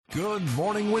Good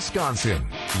morning, Wisconsin.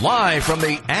 Live from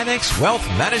the Annex Wealth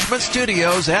Management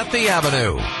Studios at the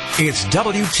Avenue. It's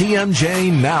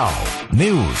WTMJ Now.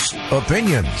 News,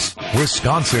 opinions,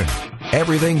 Wisconsin.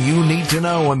 Everything you need to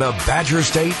know in the Badger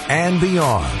State and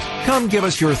beyond. Come give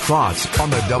us your thoughts on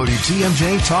the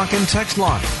WTMJ Talk and Text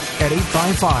line at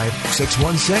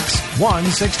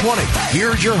 855-616-1620.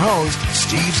 Here's your host,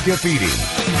 Steve Scafidi.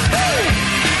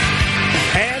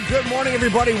 And good morning,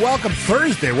 everybody. Welcome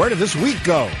Thursday. Where did this week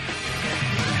go?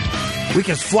 Week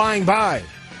is flying by.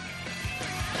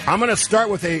 I'm going to start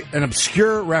with an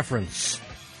obscure reference.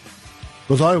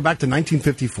 Goes all the way back to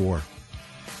 1954.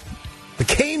 The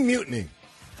Caine Mutiny. I'm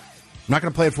not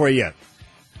going to play it for you yet.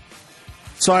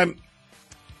 So I'm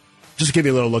just to give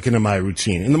you a little look into my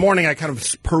routine. In the morning, I kind of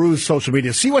peruse social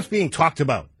media, see what's being talked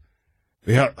about.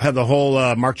 We have the whole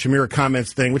Mark Chmura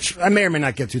comments thing, which I may or may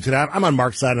not get to today. I'm on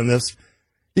Mark's side on this.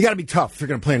 You got to be tough if you're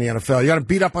going to play in the NFL. You got to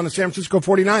beat up on the San Francisco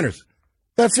 49ers.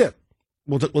 That's it.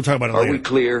 We'll talk about it later. Are we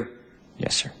clear?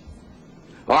 Yes, sir.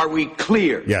 Are we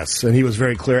clear? Yes, and he was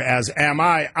very clear, as am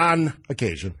I on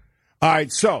occasion. All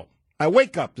right, so I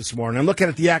wake up this morning. I'm looking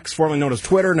at the X, formerly known as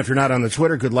Twitter, and if you're not on the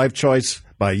Twitter, good life choice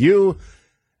by you.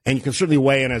 And you can certainly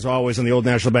weigh in, as always, on the Old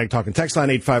National Bank Talk and Text line,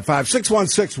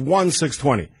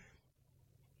 855-616-1620.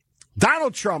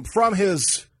 Donald Trump, from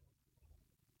his,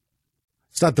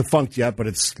 it's not defunct yet, but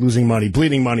it's losing money,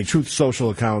 bleeding money, Truth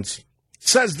Social accounts,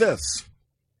 says this.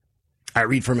 I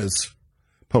read from his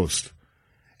post.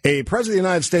 A president of the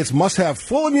United States must have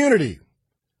full immunity,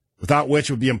 without which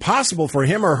it would be impossible for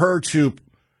him or her to,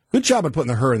 good job at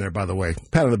putting the her in there, by the way,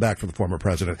 pat on the back for the former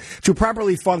president, to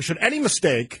properly function. Any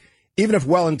mistake, even if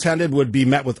well-intended, would be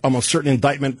met with almost certain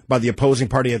indictment by the opposing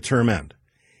party at term end.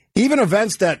 Even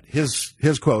events that, his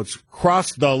quotes,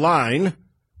 cross the line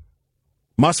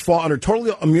must fall under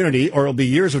total immunity, or it'll be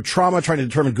years of trauma trying to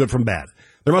determine good from bad.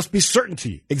 There must be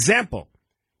certainty. Example,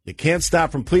 you can't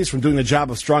stop police from doing the job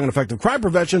of strong and effective crime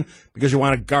prevention because you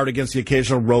want to guard against the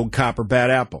occasional rogue cop or bad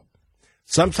apple.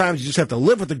 Sometimes you just have to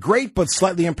live with the great but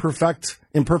slightly imperfect,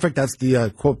 that's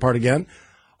the quote part again.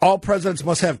 All presidents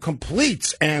must have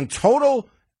complete and total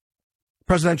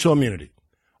presidential immunity,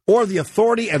 or the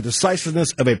authority and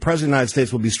decisiveness of a president of the United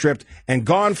States will be stripped and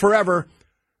gone forever.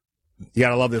 You got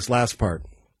to love this last part.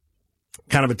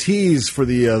 Kind of a tease for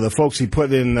the folks he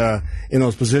put in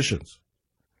those positions.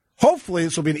 Hopefully,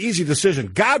 this will be an easy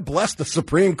decision. God bless the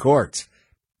Supreme Court.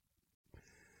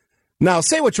 Now,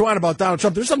 say what you want about Donald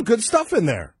Trump. There's some good stuff in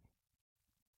there.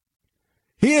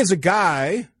 He is a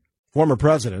guy, former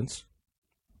president,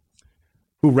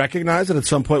 who recognized that at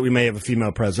some point we may have a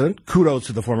female president. Kudos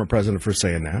to the former president for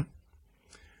saying that.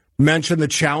 Mentioned the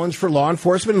challenge for law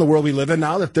enforcement in the world we live in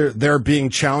now, that they're being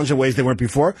challenged in ways they weren't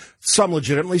before. Some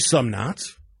legitimately, some not.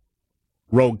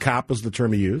 Rogue cop was the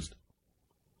term he used.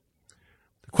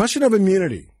 The question of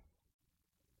immunity.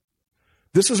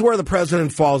 This is where the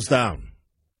president falls down.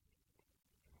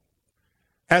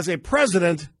 As a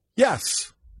president,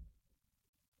 yes.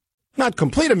 Not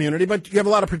complete immunity, but you have a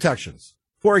lot of protections.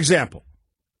 For example,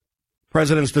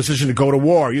 president's decision to go to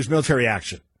war, use military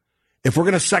action. If we're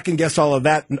going to second-guess all of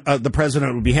that, the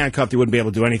president would be handcuffed. He wouldn't be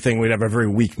able to do anything. We'd have a very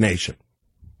weak nation.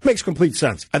 Makes complete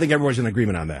sense. I think everyone's in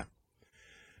agreement on that.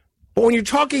 But when you're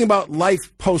talking about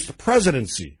life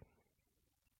post-presidency,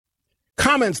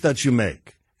 comments that you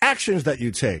make, actions that you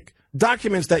take,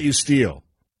 documents that you steal,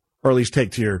 or at least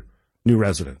take to your new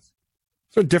residence,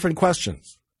 those are different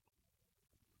questions.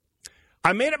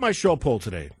 I made it my show poll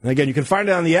today. And again, you can find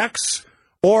it on the X,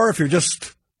 or if you're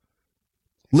just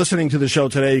listening to the show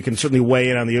today, you can certainly weigh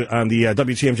in on the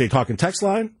WTMJ Talk and Text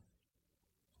line.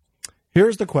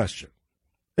 Here's the question.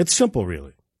 It's simple,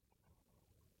 really.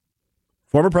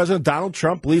 Former President Donald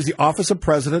Trump believes the office of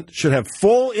president should have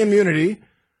full immunity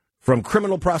from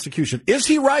criminal prosecution. Is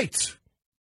he right?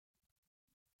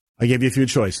 I gave you a few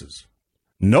choices.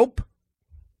 Nope.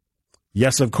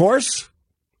 Yes, of course.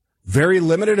 Very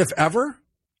limited, if ever.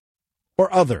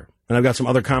 Or other. And I've got some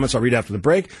other comments I'll read after the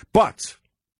break. But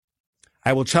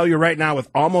I will tell you right now, with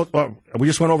we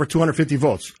just went over 250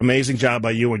 votes. Amazing job by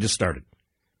you. We just started.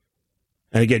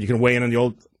 And again, you can weigh in on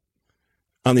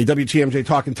the WTMJ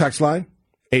Talk and Text line,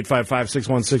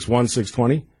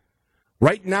 855-616-1620.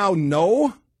 Right now,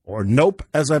 no, or nope,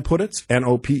 as I put it,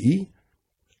 N-O-P-E,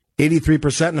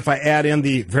 83%. And if I add in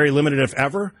the very limited, if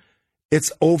ever,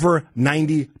 it's over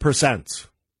 90%.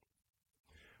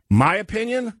 My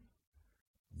opinion,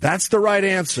 that's the right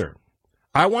answer.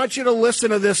 I want you to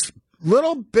listen to this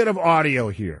little bit of audio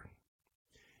here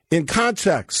in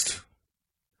context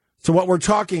to what we're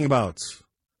talking about.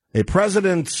 A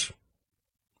president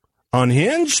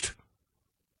unhinged,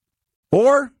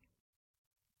 or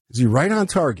is he right on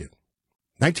target?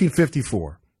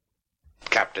 1954.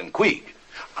 Captain Queeg.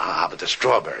 Ah, but the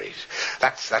strawberries.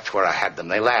 That's where I had them.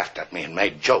 They laughed at me and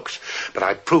made jokes. But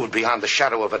I proved beyond the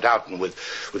shadow of a doubt and with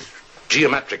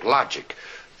geometric logic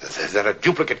that a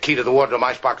duplicate key to the wardrobe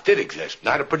icebox did exist. And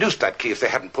I'd have produced that key if they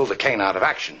hadn't pulled the cane out of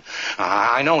action.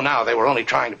 I know now they were only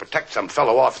trying to protect some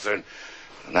fellow officer. And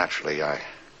naturally, I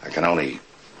can only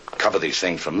cover these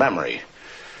things from memory.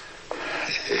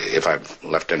 If I've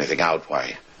left anything out,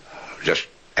 why, just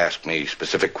ask me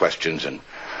specific questions and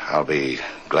I'll be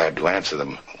glad to answer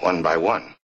them one by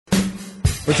one.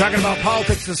 We're talking about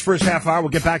politics this first half hour. We'll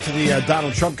get back to the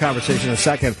Donald Trump conversation in a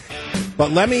second.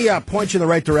 But let me point you in the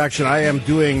right direction. I am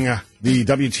doing the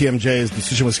WTMJ's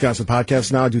Decision Wisconsin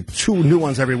podcast now. I do 2 new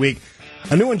ones every week.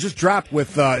 A new one just dropped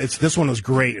with, this one was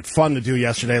great. It's fun to do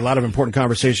yesterday. A lot of important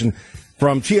conversation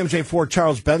from TMJ4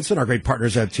 Charles Benson, our great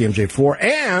partners at TMJ4,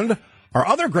 and our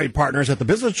other great partners at the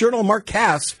Business Journal, Mark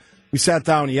Cass. We sat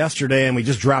down yesterday and we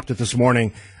just dropped it this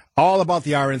morning. All about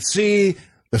the RNC,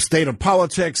 the state of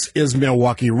politics, is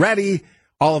Milwaukee ready?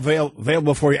 All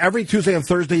available for you every Tuesday and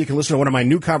Thursday. You can listen to one of my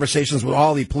new conversations with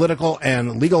all the political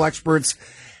and legal experts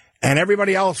and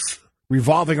everybody else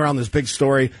revolving around this big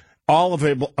story. All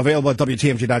available at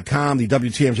WTMJ.com, the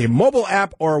WTMJ mobile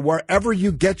app, or wherever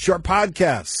you get your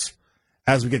podcasts.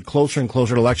 As we get closer and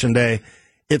closer to Election Day,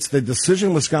 it's the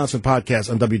Decision Wisconsin podcast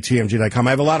on WTMJ.com. I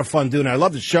have a lot of fun doing it. I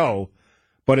love the show.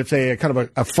 But it's a kind of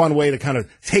a fun way to kind of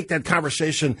take that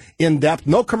conversation in depth.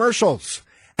 No commercials.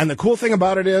 And the cool thing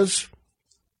about it is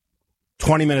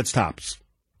 20 minutes tops.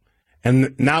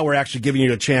 And now we're actually giving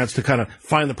you a chance to kind of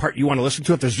find the part you want to listen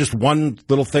to. If there's just one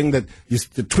little thing that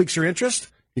tweaks your interest,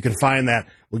 you can find that.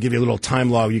 We'll give you a little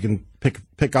time log. You can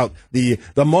pick out the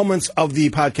moments of the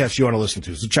podcast you want to listen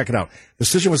to. So check it out.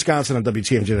 Decision Wisconsin on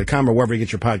WTMJ.com or wherever you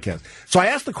get your podcast. So I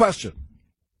asked the question.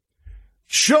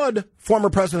 Should former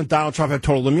President Donald Trump have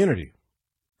total immunity?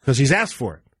 Because he's asked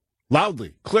for it,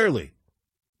 loudly, clearly.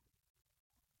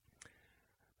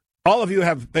 All of you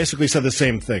have basically said the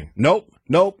same thing. Nope,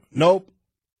 nope, nope.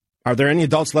 Are there any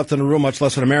adults left in the room, much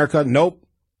less in America? Nope.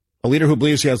 A leader who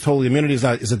believes he has total immunity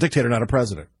is a dictator, not a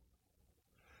president.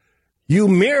 You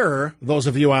mirror, those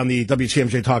of you on the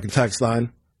WTMJ talk and text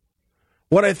line,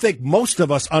 what I think most of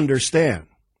us understand.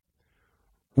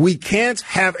 We can't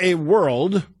have a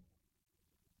world...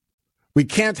 We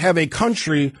can't have a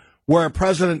country where a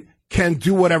president can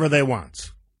do whatever they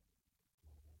want.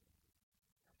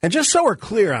 And just so we're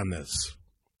clear on this,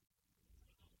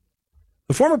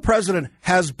 the former president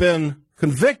has been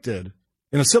convicted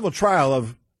in a civil trial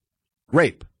of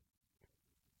rape.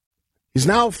 He's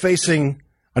now facing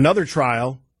another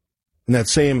trial in that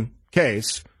same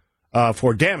case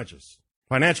for damages,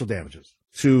 financial damages,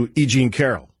 to E. Jean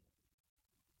Carroll.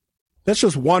 That's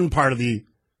just one part of the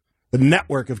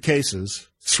network of cases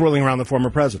swirling around the former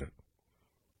president,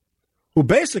 who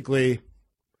basically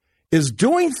is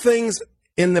doing things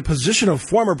in the position of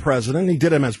former president. He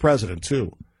did him as president,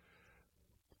 too,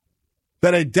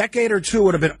 that a decade or two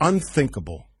would have been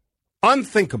unthinkable.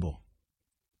 Unthinkable.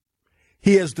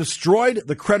 He has destroyed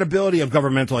the credibility of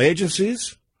governmental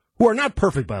agencies, who are not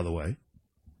perfect, by the way.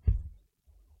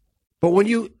 But when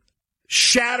you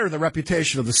shatter the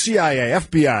reputation of the CIA,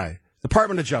 FBI,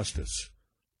 Department of Justice,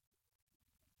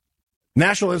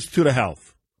 National Institute of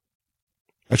Health.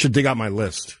 I should dig out my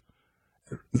list.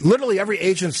 Literally every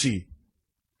agency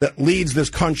that leads this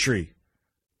country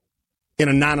in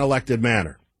a non-elected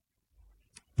manner.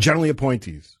 Generally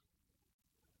appointees.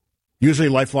 Usually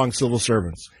lifelong civil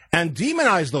servants. And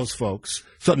demonize those folks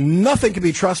so nothing can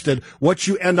be trusted. What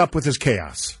you end up with is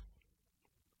chaos.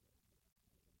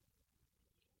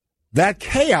 That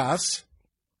chaos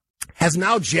has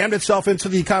now jammed itself into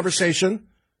the conversation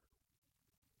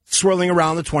swirling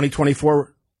around the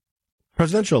 2024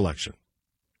 presidential election.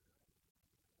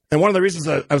 And one of the reasons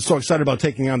I was so excited about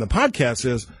taking on the podcast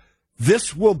is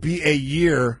this will be a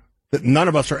year that none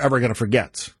of us are ever going to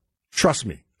forget. Trust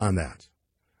me on that.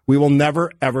 We will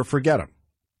never, ever forget them.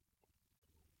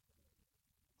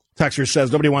 Texter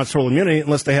says nobody wants total immunity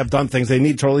unless they have done things they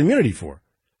need total immunity for.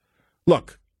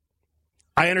 Look,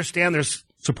 I understand there's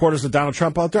supporters of Donald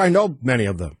Trump out there. I know many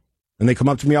of them. And they come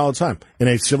up to me all the time. In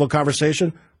a civil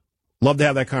conversation, love to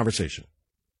have that conversation.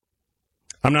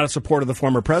 I'm not a supporter of the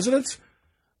former president.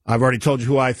 I've already told you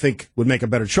who I think would make a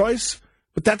better choice.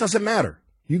 But that doesn't matter.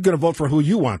 You're going to vote for who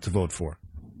you want to vote for.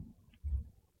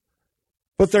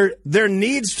 But there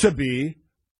needs to be,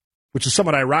 which is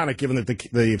somewhat ironic given that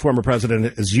the former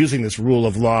president is using this rule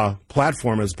of law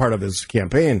platform as part of his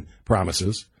campaign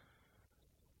promises.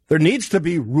 There needs to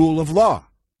be rule of law.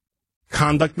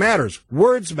 Conduct matters.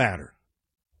 Words matter.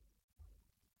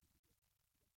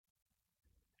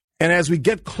 And as we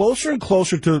get closer and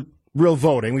closer to real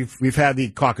voting, we've had the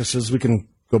caucuses. We can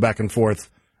go back and forth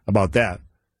about that.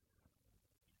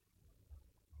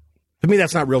 To me,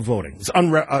 that's not real voting. It's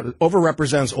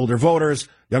overrepresents older voters.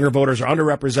 Younger voters are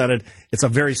underrepresented. It's a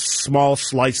very small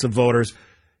slice of voters.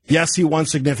 Yes, he won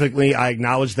significantly. I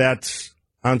acknowledge that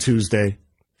on Tuesday.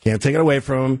 Can't take it away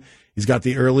from him. He's got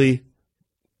the early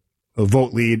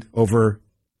vote lead over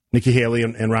Nikki Haley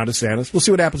and Ron DeSantis. We'll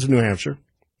see what happens in New Hampshire.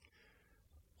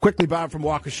 Quickly, Bob from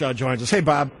Waukesha joins us. Hey,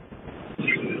 Bob.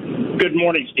 Good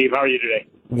morning, Steve. How are you today?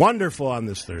 Wonderful on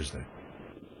this Thursday.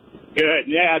 Good.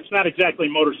 Yeah, it's not exactly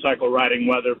motorcycle riding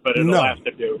weather, but it'll have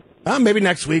to do. Maybe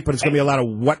next week, but it's going to be a lot of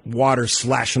wet water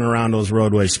splashing around those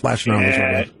roadways.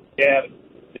 Yeah,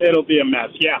 it'll be a mess.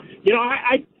 Yeah. You know,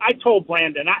 I told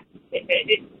Brandon,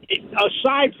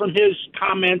 aside from his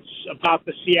comments about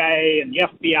the CIA and the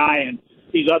FBI and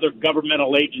these other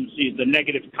governmental agencies, the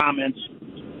negative comments,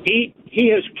 he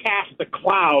has cast a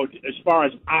cloud, as far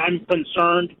as I'm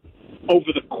concerned,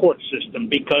 over the court system,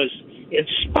 because in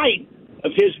spite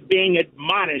of his being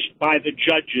admonished by the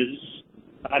judges,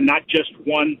 not just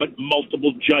one, but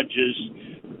multiple judges,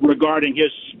 regarding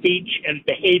his speech and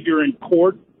behavior in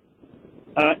court,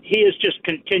 he has just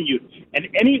continued. And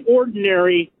any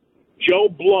ordinary Joe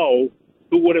Blow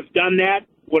who would have done that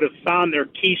would have found their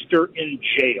keister in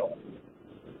jail.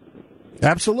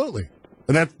 Absolutely.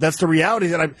 And that's the reality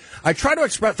that I try to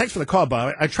express. Thanks for the call,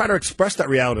 Bob. I try to express that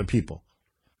reality to people.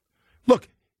 Look,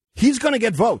 he's going to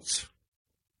get votes.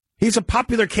 He's a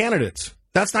popular candidate.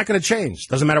 That's not going to change.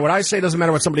 Doesn't matter what I say. Doesn't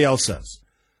matter what somebody else says.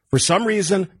 For some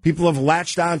reason, people have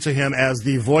latched on to him as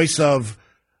the voice of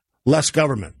less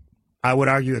government. I would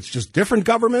argue it's just different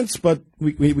governments, but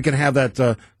we can have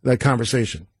that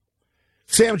conversation.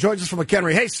 Sam joins us from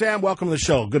McHenry. Hey, Sam, welcome to the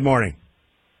show. Good morning.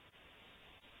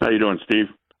 How you doing, Steve?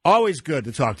 Always good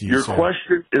to talk to you, Your Sam.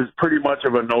 question is pretty much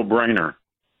of a no-brainer.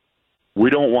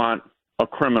 We don't want a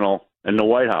criminal in the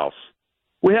White House.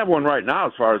 We have one right now,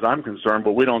 as far as I'm concerned,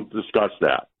 but we don't discuss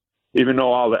that, even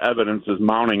though all the evidence is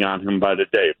mounting on him by the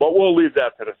day. But we'll leave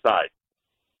that to the side.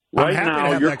 I'm happy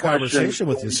to have that conversation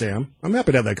with you, Sam. I'm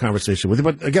happy to have that conversation with you.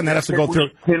 But, again, that has to go through.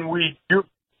 Can we do?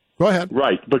 Go ahead.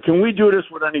 Right. But can we do this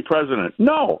with any president?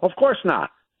 No, of course not.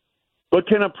 But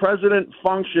can a president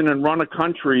function and run a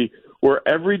country where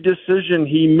every decision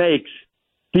he makes,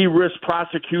 he risks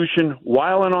prosecution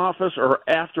while in office or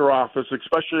after office,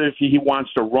 especially if he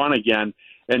wants to run again,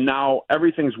 and now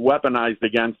everything's weaponized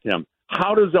against him?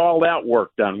 How does all that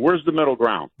work then? Where's the middle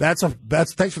ground? Thanks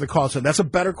for the call, Sam. That's a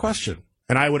better question.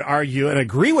 And I would argue and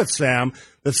agree with Sam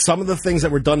that some of the things that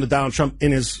were done to Donald Trump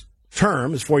in his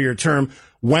term, his 4-year term,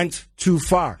 went too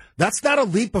far. That's not a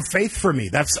leap of faith for me.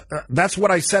 That's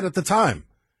what I said at the time.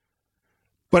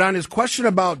 But on his question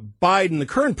about Biden, the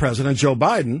current president, Joe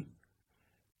Biden,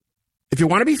 if you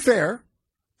want to be fair,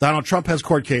 Donald Trump has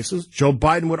court cases. Joe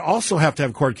Biden would also have to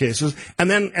have court cases. And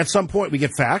then at some point we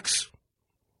get facts.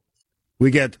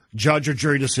 We get judge or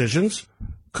jury decisions,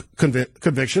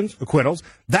 convictions, acquittals.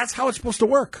 That's how it's supposed to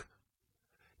work.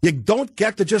 You don't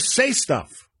get to just say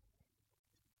stuff.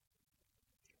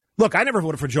 Look, I never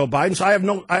voted for Joe Biden, so I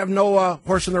have no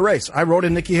horse in the race. I wrote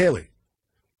in Nikki Haley.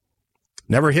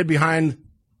 Never hid behind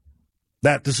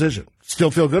that decision.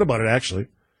 Still feel good about it, actually.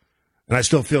 And I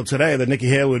still feel today that Nikki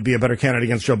Haley would be a better candidate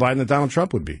against Joe Biden than Donald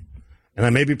Trump would be. And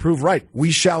I may be proved right. We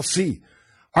shall see.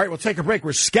 All right, we'll take a break.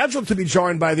 We're scheduled to be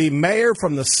joined by the mayor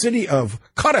from the city of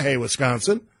Cudahy,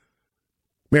 Wisconsin,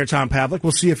 Mayor Tom Pavlik.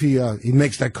 We'll see if he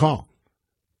makes that call.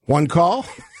 One call.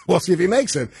 We'll see if he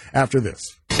makes it after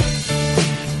this.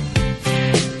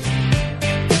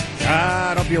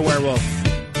 Don't be a werewolf.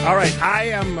 All right, I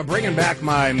am bringing back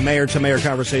my mayor-to-mayor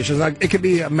conversations. It could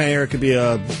be a mayor, it could be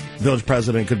a village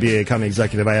president, it could be a county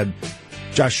executive. I had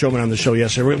Josh Showman on the show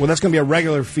yesterday. Well, that's going to be a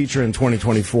regular feature in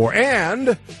 2024.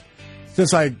 And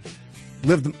since I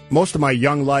lived most of my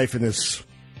young life in this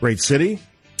great city,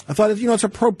 I thought, it's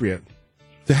appropriate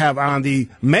to have on the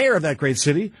mayor of that great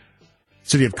city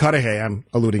of Cudahy, I'm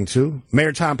alluding to.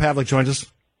 Mayor Tom Pavlik joins us.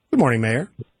 Good morning, Mayor.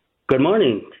 Good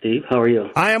morning, Steve. How are you?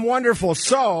 I am wonderful.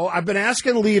 So I've been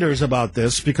asking leaders about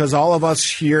this because all of us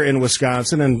here in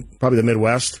Wisconsin and probably the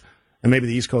Midwest and maybe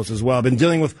the East Coast as well have been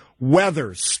dealing with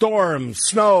weather, storms,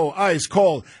 snow, ice,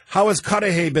 cold. How has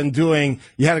Cudahy been doing?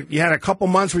 You had a couple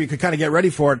months where you could kind of get ready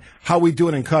for it. How are we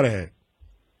doing in Cudahy?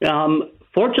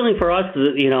 Fortunately for us,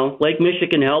 Lake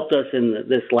Michigan helped us in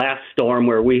this last storm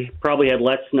where we probably had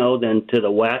less snow than to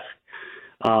the west.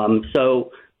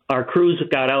 So our crews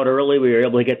got out early. We were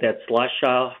able to get that slush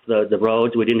off the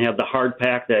roads. We didn't have the hard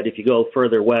pack that if you go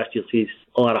further west, you'll see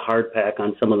a lot of hard pack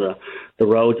on some of the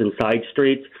roads and side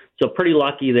streets. So pretty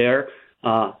lucky there.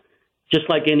 just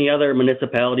like any other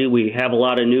municipality, we have a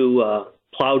lot of new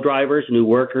plow drivers, new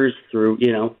workers through,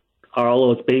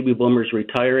 all those baby boomers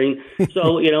retiring.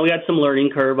 So, we had some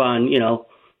learning curve on,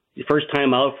 the first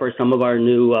time out for some of our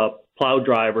new plow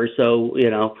drivers. So,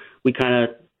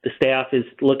 the staff is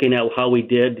looking at how we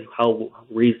did, how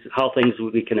things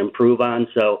we can improve on.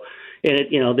 So, and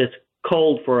this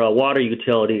cold for a water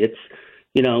utility, it's,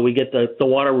 we get the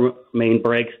water main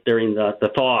breaks during the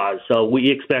thaws. So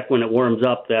we expect when it warms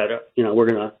up that, we're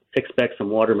going to expect some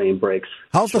water main breaks.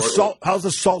 How's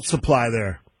the salt supply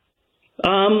there?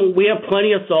 We have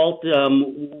plenty of salt.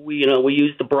 We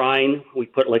use the brine. We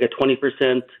put like a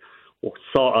 20%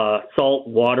 salt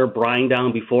water brine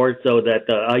down before it so that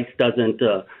the ice doesn't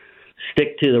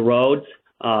stick to the roads.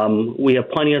 We have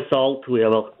plenty of salt. We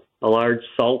have a large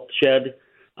salt shed.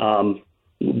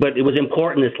 But it was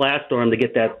important this last storm to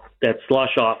get that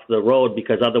slush off the road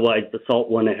because otherwise the salt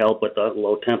wouldn't help with the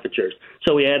low temperatures.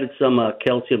 So we added some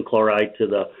calcium chloride to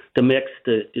the mix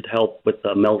to help with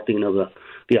the melting of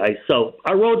the ice. So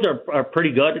our roads are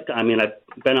pretty good. I mean,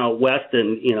 I've been out west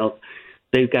and,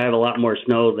 they've got a lot more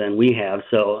snow than we have.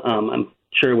 So I'm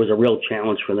sure it was a real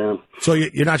challenge for them. So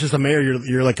you're not just a mayor,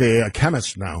 you're like a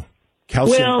chemist now.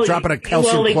 Dropping a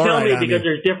calcium they chloride tell me because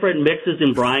there's different mixes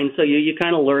in brine, so you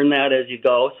kind of learn that as you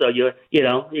go. So you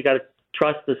got to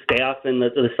trust the staff and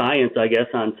the science, I guess,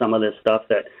 on some of this stuff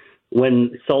that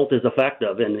when salt is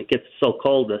effective and it gets so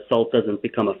cold, the salt doesn't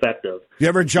become effective. You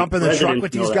ever jump in the truck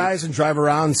with these guys and drive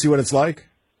around and see what it's like?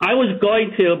 I was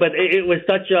going to, but it was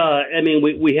such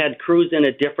we had crews in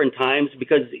at different times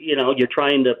because, you're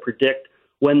trying to predict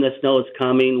when the snow is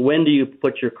coming. When do you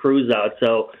put your crews out?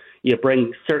 So you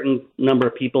bring certain number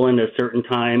of people in at a certain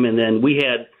time. And then we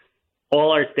had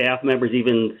all our staff members,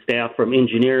 even staff from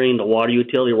engineering, the water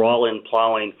utility, were all in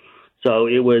plowing. So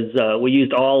it was, we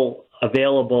used all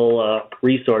available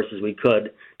resources we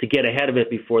could to get ahead of it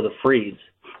before the freeze.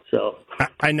 So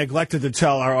I neglected to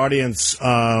tell our audience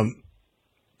kind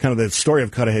of the story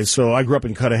of Cudahy. So I grew up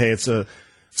in Cudahy. It's a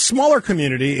smaller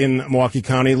community in Milwaukee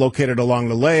County, located along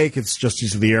the lake. It's just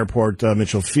east of the airport,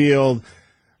 Mitchell Field.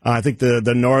 I think the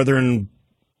northern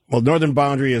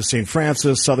boundary is St.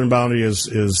 Francis. Southern boundary is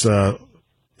South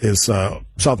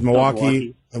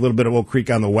Milwaukee. A little bit of Oak Creek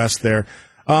on the west there.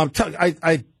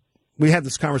 We had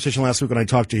this conversation last week when I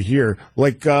talked to you here.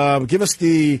 Give us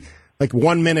the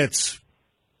 1 minute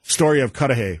story of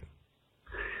Cudahy.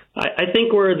 I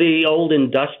think we're the old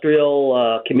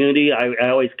industrial community. I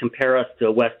always compare us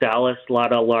to West Dallas, a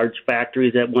lot of large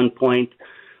factories at one point,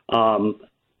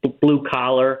 blue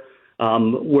collar.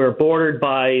 We're bordered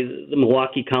by the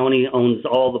Milwaukee County, owns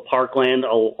all the parkland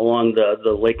along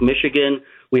the Lake Michigan.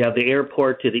 We have the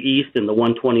airport to the east and the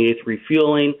 128th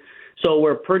refueling. So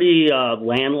we're pretty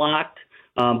landlocked,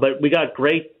 but we got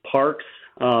great parks.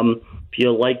 If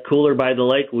you like cooler by the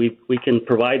lake, we can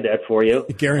provide that for you.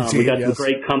 Guaranteed, we got yes. some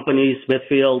great companies,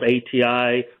 Smithfield,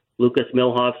 ATI, Lucas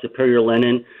Milhoff, Superior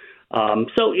Linen.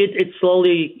 So it's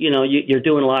slowly, you're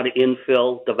doing a lot of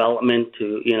infill development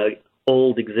to,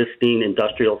 old existing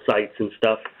industrial sites and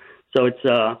stuff. So it's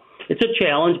a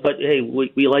challenge, but hey,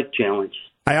 we like challenge.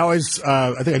 I always,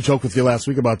 I think I joked with you last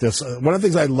week about this. One of the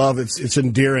things I love, it's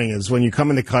endearing, is when you come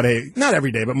into Cudahy, not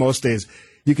every day, but most days,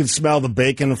 you can smell the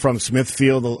bacon from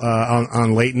Smithfield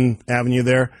on Layton Avenue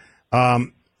there.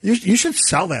 You should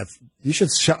sell that. You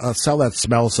should sell that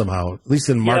smell somehow, at least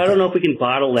in market. Yeah, I don't know if we can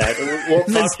bottle that. We'll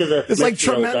talk to the It's like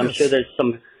tremendous. I'm sure there's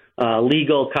some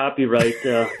legal copyright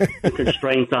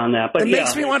constraints on that. But it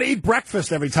makes me want to eat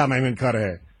breakfast every time I'm in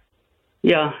Cudahy.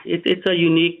 Yeah, it's a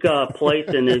unique place,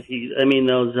 and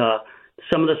those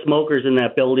some of the smokers in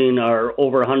that building are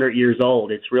over 100 years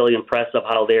old. It's really impressive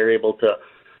how they're able to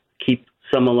keep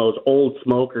some of those old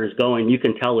smokers going. You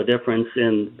can tell the difference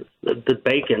in the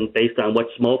bacon based on what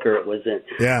smoker it was in.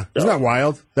 Yeah, isn't that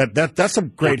wild? That's a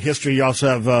great history. You also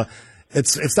have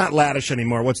it's not Laddish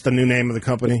anymore. What's the new name of the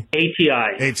company?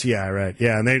 ATI. ATI, right?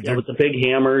 Yeah, and with the big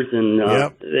hammers and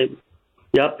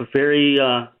very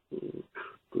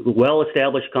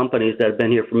well-established companies that have been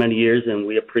here for many years, and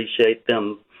we appreciate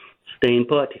them staying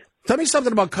put. Tell me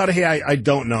something about Cudahy I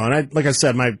don't know. And like I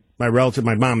said, my relative,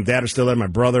 my mom and dad are still there, my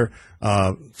brother,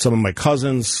 some of my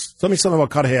cousins. Tell me something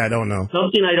about Cudahy I don't know.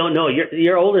 Something I don't know.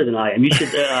 You're older than I am. You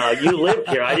should. You lived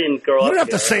here. I didn't grow up. You don't have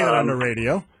here. to say that on the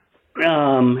radio.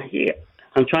 Yeah.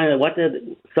 I'm trying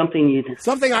to.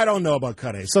 Something I don't know about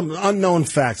Cudahy. Some unknown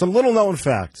facts. Some little known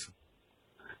facts.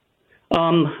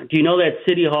 Do you know that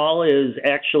City Hall is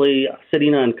actually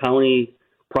sitting on county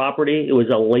property? It was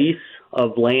a lease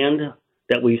of land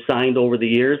that we signed over the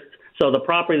years. So the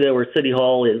property that where City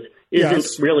Hall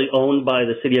isn't really owned by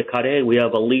the city of Cudahy. We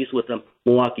have a lease with them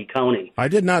Milwaukee County. I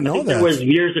did not know that. There was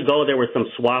years ago. There was some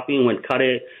swapping when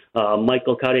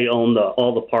Michael Cuddy owned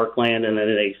all the parkland, and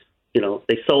then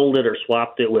they sold it or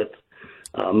swapped it with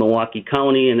Milwaukee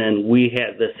County, and then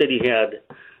the city had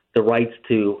the rights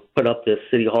to put up this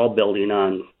city hall building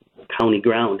on county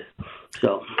ground.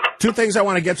 So, two things I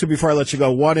want to get to before I let you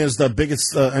go. One is the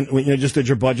biggest, and you just did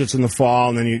your budgets in the fall,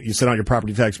 and then you sent out your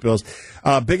property tax bills.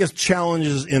 Biggest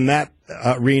challenges in that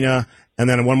arena, and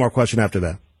then one more question after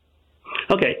that.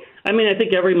 Okay. I mean, I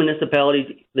think every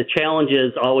municipality, the challenge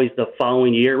is always the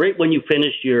following year. Right when you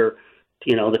finish your,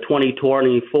 the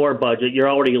 2024 budget, you're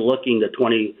already looking to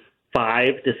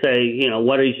 25 to say,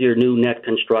 what is your new net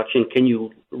construction? Can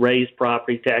you raise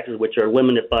property taxes, which are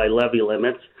limited by levy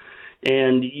limits?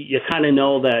 And you kind of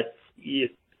know that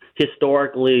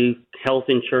historically health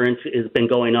insurance has been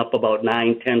going up about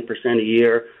 9-10% a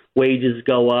year. Wages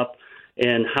go up.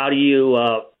 And how do you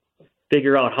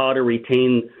figure out how to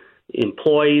retain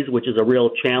employees, which is a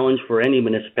real challenge for any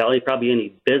municipality, probably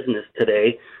any business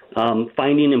today.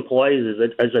 Finding employees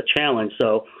is a challenge.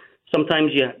 So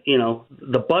sometimes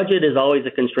the budget is always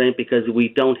a constraint because we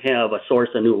don't have a source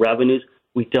of new revenues.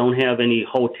 We don't have any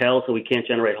hotels, so we can't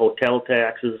generate hotel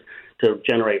taxes to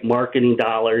generate marketing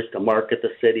dollars to market the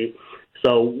city.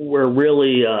 So we're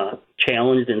really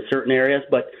challenged in certain areas,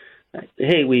 but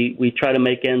hey, we try to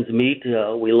make ends meet.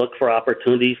 We look for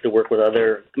opportunities to work with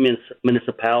other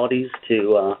municipalities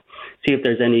to see if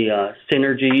there's any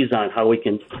synergies on how we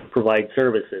can provide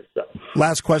services. So,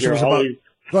 last question was about.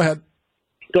 Go ahead.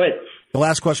 Go ahead. The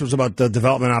last question was about the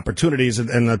development opportunities,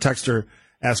 and the texter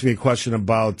asked me a question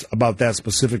about that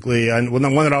specifically. And one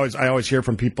that I always hear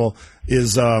from people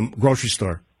is grocery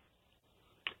store.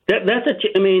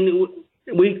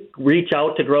 We reach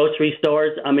out to grocery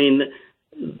stores. I mean,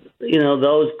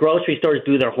 those grocery stores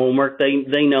do their homework.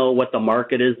 They know what the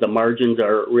market is. The margins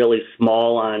are really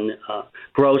small on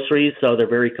groceries, so they're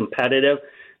very competitive.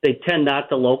 They tend not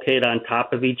to locate on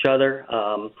top of each other.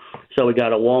 So we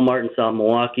got a Walmart in South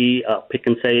Milwaukee, Pick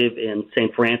and Save in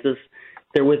St. Francis.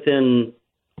 They're within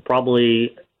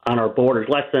probably on our borders,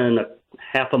 less than a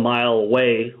half a mile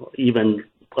away, even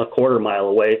a quarter mile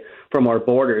away from our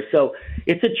borders. So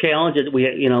it's a challenge that we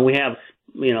have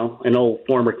an old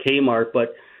former Kmart,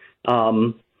 but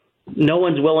no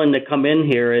one's willing to come in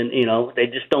here, and they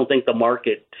just don't think the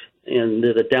market and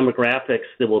the demographics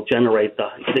that will generate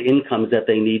the incomes that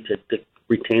they need to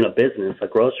retain a business, a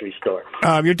grocery store.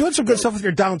 You're doing some good stuff with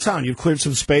your downtown. You've cleared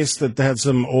some space that had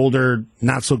some older,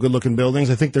 not so good looking buildings.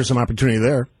 I think there's some opportunity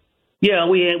there. Yeah,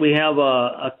 we have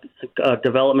a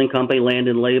development company, Land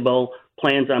and Label,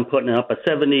 plans on putting up a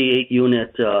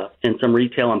 78-unit and some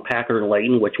retail in Packard and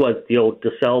Layton, which was the old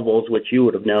DeSalvo's, which you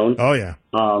would have known. Oh, yeah.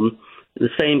 The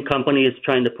same company is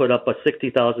trying to put up a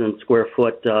 60,000 square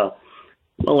foot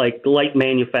light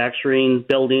manufacturing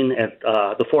building at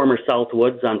the former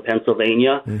Southwoods on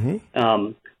Pennsylvania.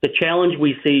 Mm-hmm. The challenge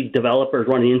we see developers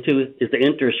running into is the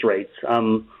interest rates.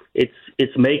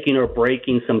 It's making or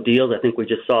breaking some deals. I think we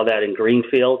just saw that in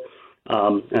Greenfield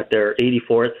at their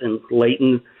 84th and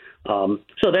Layton.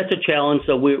 So that's a challenge.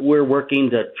 So we're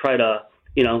working to try to,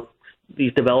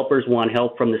 these developers want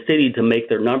help from the city to make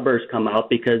their numbers come out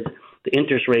because the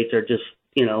interest rates are just,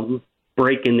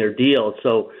 breaking their deals.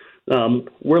 So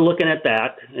we're looking at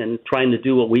that and trying to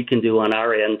do what we can do on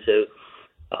our end to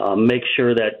make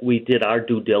sure that we did our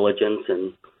due diligence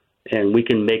and we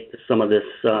can make some of this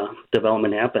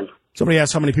development happen. Somebody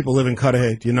asked how many people live in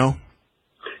Cudahy. Do you know?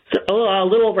 So, a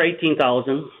little over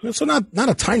 18,000. So not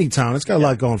a tiny town. It's got a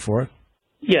lot going for it.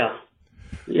 Yeah.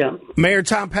 Mayor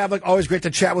Tom Pavlik, always great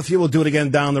to chat with you. We'll do it again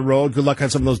down the road. Good luck on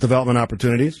some of those development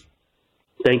opportunities.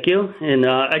 Thank you. And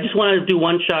I just wanted to do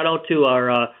one shout-out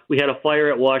to we had a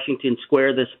fire at Washington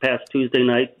Square this past Tuesday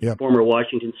night, former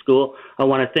Washington School. I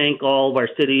want to thank all of our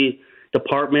city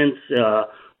departments, the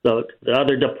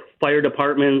other fire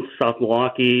departments, South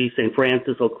Milwaukee, St.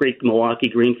 Francis, Oak Creek, Milwaukee,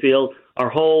 Greenfield. Our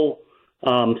whole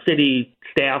city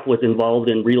staff was involved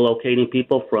in relocating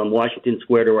people from Washington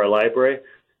Square to our library.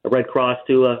 A Red Cross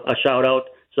to a shout-out.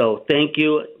 So thank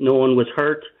you. No one was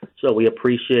hurt, so we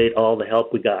appreciate all the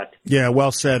help we got. Yeah,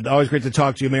 well said. Always great to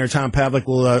talk to you, Mayor Tom Pavlik.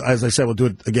 We'll, as I said, we'll do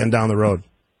it again down the road.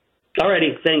 All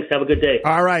righty. Thanks. Have a good day.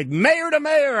 All right. Mayor to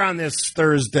mayor on this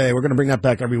Thursday. We're going to bring that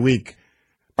back every week.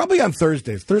 Probably on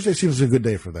Thursdays. Thursday seems a good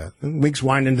day for that. The week's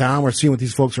winding down. We're seeing what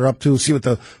these folks are up to, see what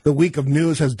the week of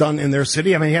news has done in their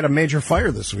city. I mean, he had a major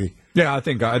fire this week. Yeah, I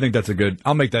think that's a good.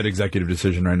 I'll make that executive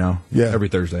decision right now. Yeah, every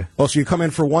Thursday. Oh, so you come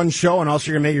in for one show, and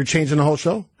also you're changing the whole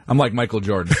show. I'm like Michael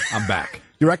Jordan. I'm back.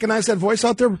 You recognize that voice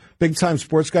out there? Big time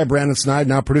sports guy Brandon Snide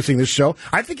now producing this show.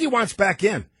 I think he wants back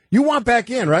in. You want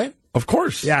back in, right? Of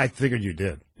course. Yeah, I figured you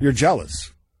did. You're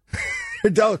jealous.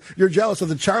 You're jealous of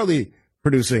the Charlie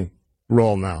producing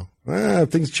role now.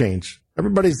 Things change.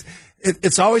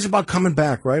 It's always about coming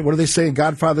back, right? What do they say in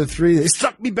Godfather 3? They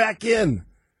sucked me back in.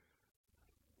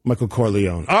 Michael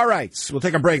Corleone. All right, we'll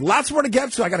take a break. Lots more to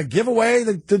get to. I got a giveaway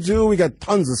to do. We got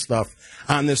tons of stuff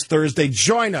on this Thursday.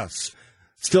 Join us.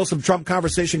 Still some Trump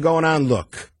conversation going on.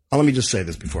 Look, let me just say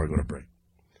this before I go to break.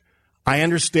 I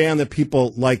understand that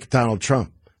people like Donald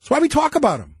Trump. That's why we talk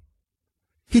about him.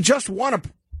 He just won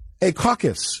a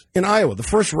caucus in Iowa, the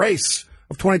first race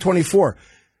of 2024.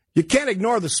 You can't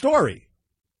ignore the story,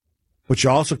 but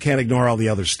you also can't ignore all the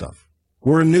other stuff.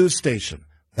 We're a news station.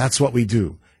 That's what we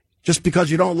do. Just because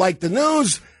you don't like the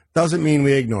news doesn't mean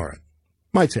we ignore it.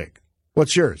 My take.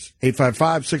 What's yours?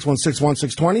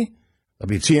 855-616-1620.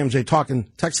 WTMJ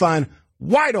Talking text line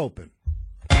wide open.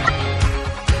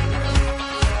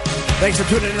 Thanks for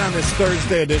tuning in on this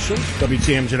Thursday edition.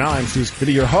 WTMJ Now. I'm Steve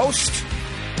Spitty, your host.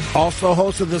 Also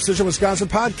host of the Decision Wisconsin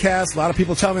podcast. A lot of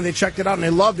people tell me they checked it out and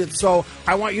they loved it, so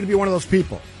I want you to be one of those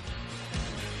people.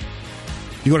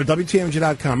 You go to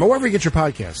WTMJ.com or wherever you get your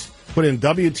podcasts. Put in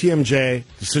WTMJ,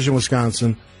 Decision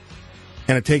Wisconsin,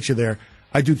 and it takes you there.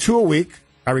 I do 2 a week.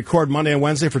 I record Monday and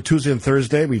Wednesday for Tuesday and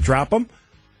Thursday. We drop them.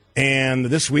 And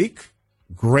this week,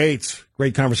 great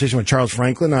conversation with Charles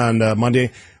Franklin on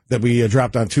Monday that we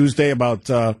dropped on Tuesday about,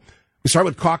 we start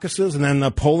with caucuses and then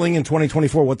polling in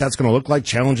 2024, what that's going to look like,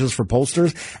 challenges for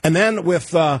pollsters. And then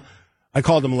with, I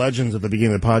called them legends at the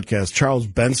beginning of the podcast, Charles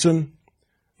Benson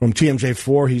from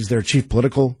TMJ4. He's their chief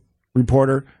political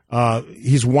reporter.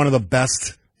 He's one of the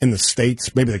best in the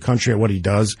states, maybe the country, at what he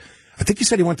does. I think he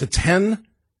said he went to 10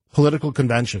 political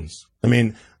conventions. I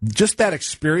mean, just that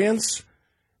experience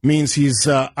means he's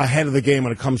ahead of the game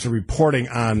when it comes to reporting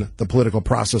on the political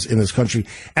process in this country.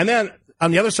 And then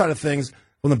on the other side of things,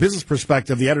 from the business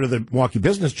perspective, the editor of the Milwaukee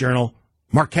Business Journal,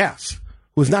 Mark Cass,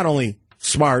 who's not only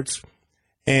smart,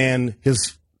 and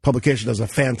his publication does a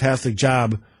fantastic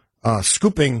job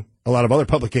scooping a lot of other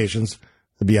publications,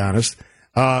 to be honest.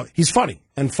 He's funny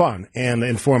and fun and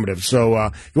informative. So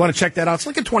if you want to check that out, it's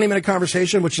like a 20-minute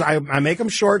conversation, which I make them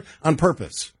short on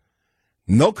purpose.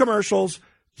 No commercials.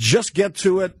 Just get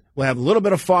to it. We'll have a little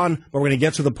bit of fun, but we're going to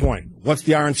get to the point. What's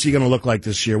the RNC going to look like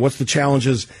this year? What's the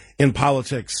challenges in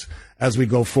politics as we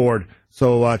go forward?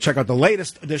 So check out the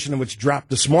latest edition, which dropped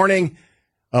this morning,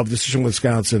 of Decision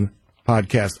Wisconsin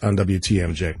podcast on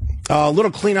WTMJ. A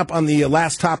little cleanup on the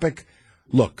last topic.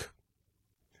 Look,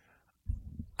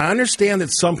 I understand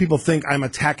that some people think I'm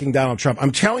attacking Donald Trump.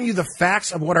 I'm telling you the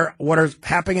facts of what are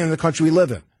happening in the country we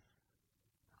live in.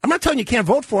 I'm not telling you can't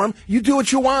vote for him. You do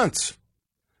what you want.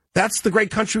 That's the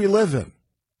great country we live in.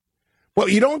 Well,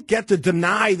 you don't get to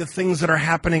deny the things that are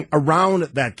happening around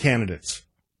that candidate.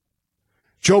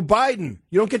 Joe Biden,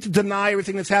 you don't get to deny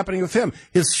everything that's happening with him.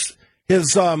 His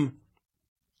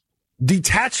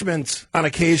detachment on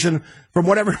occasion from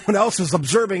what everyone else is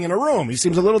observing in a room. He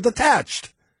seems a little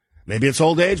detached. Maybe it's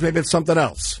old age, maybe it's something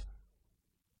else.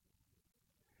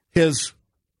 His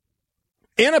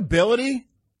inability,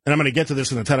 and I'm going to get to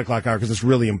this in the 10 o'clock hour because it's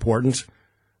really important,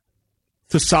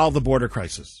 to solve the border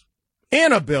crisis.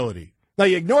 Inability. Now,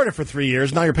 you ignored it for 3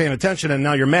 years. Now you're paying attention, and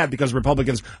now you're mad because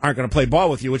Republicans aren't going to play ball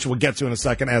with you, which we'll get to in a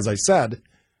second, as I said.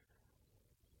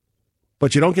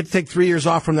 But you don't get to take 3 years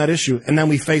off from that issue, and then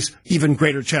we face even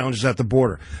greater challenges at the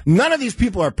border. None of these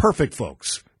people are perfect,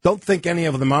 folks. Don't think any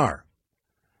of them are.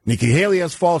 Nikki Haley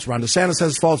has faults, Ron DeSantis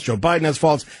has faults, Joe Biden has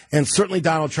faults, and certainly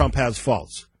Donald Trump has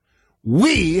faults.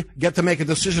 We get to make a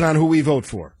decision on who we vote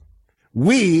for.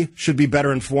 We should be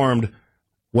better informed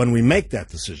when we make that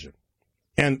decision.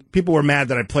 And people were mad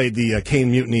that I played the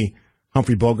Kane Mutiny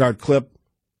Humphrey Bogart clip.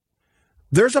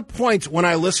 There's a point when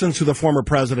I listen to the former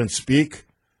president speak,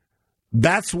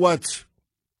 that's what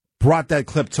brought that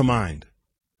clip to mind.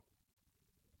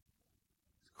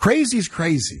 Crazy's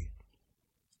crazy.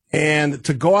 And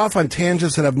to go off on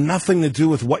tangents that have nothing to do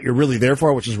with what you're really there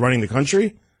for, which is running the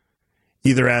country,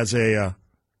 either as a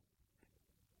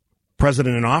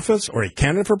president in office or a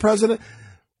candidate for president,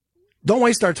 don't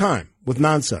waste our time with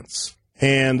nonsense.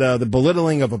 And the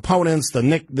belittling of opponents, the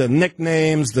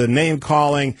nicknames, the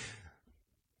name-calling,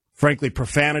 frankly,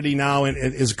 profanity now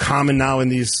is common now in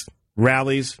these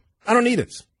rallies. I don't need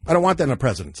it. I don't want that in a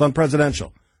president. It's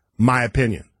unpresidential. My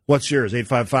opinion. What's yours?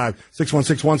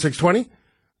 855-616-1620.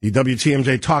 The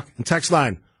WTMJ Talk and Text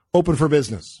line, open for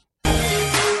business.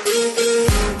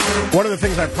 One of the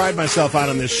things I pride myself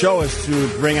on this show is to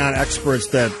bring on experts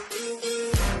that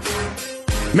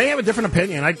may have a different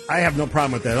opinion. I have no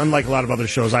problem with that. Unlike a lot of other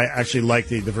shows, I actually like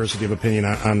the diversity of opinion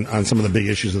on some of the big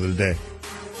issues of the day.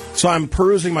 So I'm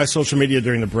perusing my social media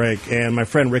during the break, and my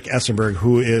friend Rick Essenberg,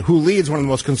 who leads one of the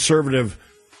most conservative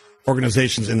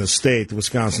organizations in the state, the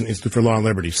Wisconsin Institute for Law and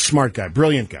Liberty. Smart guy,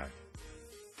 brilliant guy.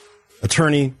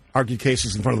 Attorney, argued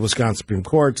cases in front of the Wisconsin Supreme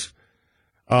Court.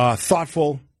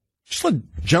 Thoughtful, just a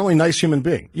generally nice human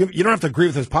being. You don't have to agree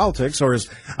with his politics or his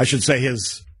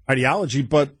ideology,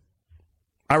 but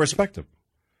I respect him.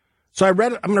 So I'm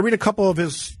going to read a couple of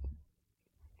his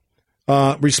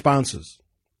responses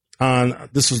on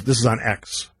this is on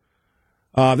X.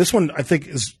 This one I think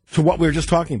is to what we were just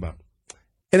talking about,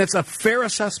 and it's a fair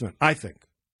assessment. I think.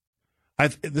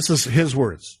 This is his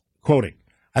words, quoting.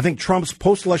 I think Trump's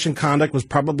post-election conduct was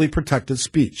probably protected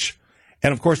speech.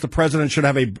 And, of course, the president should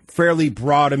have a fairly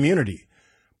broad immunity.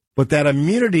 But that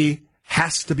immunity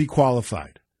has to be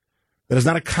qualified. That is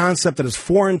not a concept that is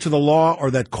foreign to the law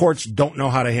or that courts don't know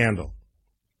how to handle.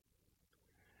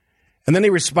 And then he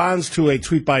responds to a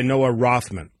tweet by Noah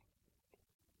Rothman,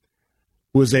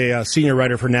 who is a senior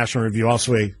writer for National Review,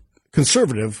 also a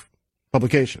conservative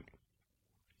publication.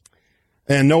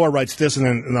 And Noah writes this, and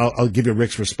then I'll give you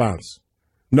Rick's response.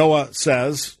 Noah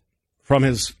says, from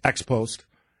his X post,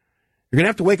 you're going to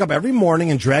have to wake up every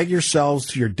morning and drag yourselves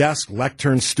to your desk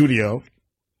lectern studio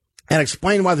and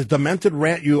explain why the demented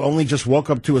rant you only just woke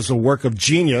up to is a work of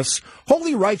genius,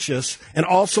 wholly righteous, and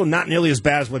also not nearly as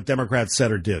bad as what Democrats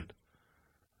said or did.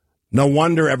 No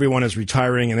wonder everyone is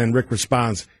retiring. And then Rick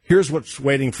responds, here's what's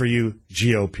waiting for you,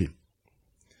 GOP.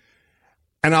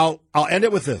 And I'll end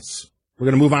it with this. We're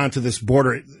going to move on to this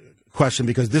border question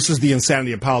because this is the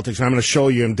insanity of politics, and I'm going to show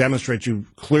you and demonstrate you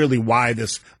clearly why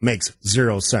this makes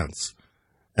zero sense.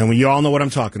 And when you all know what I'm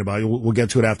talking about, we'll get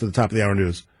to it after the top of the hour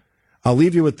news. I'll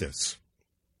leave you with this.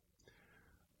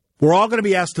 We're all going to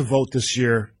be asked to vote this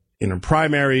year in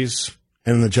primaries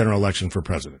and in the general election for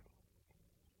president.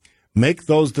 Make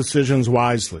those decisions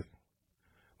wisely.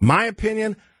 My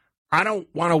opinion, I don't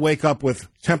want to wake up with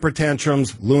temper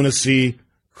tantrums, lunacy,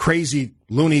 crazy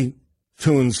Looney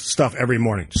Tunes stuff every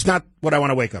morning. It's not what I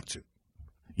want to wake up to.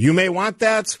 You may want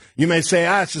that. You may say,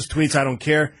 it's just tweets. I don't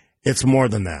care. It's more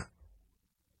than that.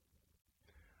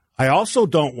 I also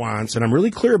don't want, and I'm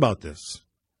really clear about this,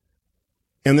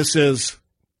 and this is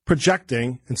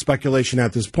projecting and speculation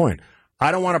at this point.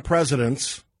 I don't want a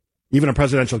president, even a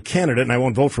presidential candidate, and I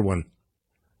won't vote for one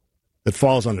that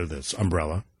falls under this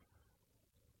umbrella,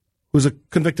 who's a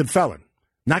convicted felon.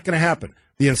 Not going to happen.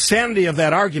 The insanity of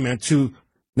that argument to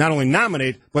not only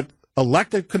nominate, but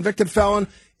elect a convicted felon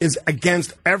is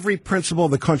against every principle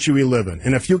of the country we live in.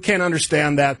 And if you can't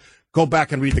understand that, go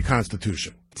back and read the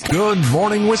Constitution. Good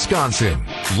morning, Wisconsin.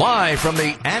 Live from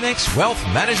the Annex Wealth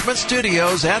Management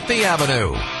Studios at the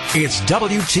Avenue. It's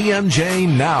WTMJ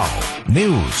Now.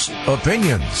 News,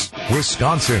 opinions,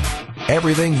 Wisconsin.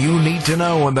 Everything you need to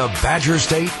know in the Badger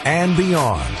State and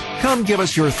beyond. Come give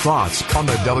us your thoughts on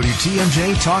the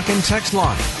WTMJ Talk and Text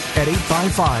line at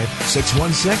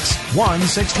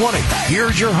 855-616-1620.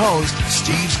 Here's your host,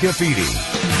 Steve Scafidi.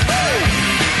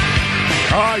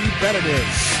 Oh, you bet it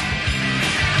is.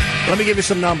 Let me give you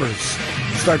some numbers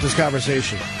to start this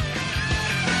conversation.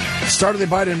 Start of the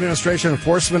Biden administration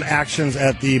enforcement actions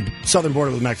at the southern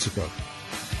border with Mexico.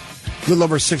 A little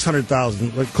over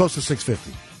 600,000, like close to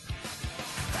 650.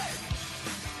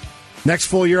 Next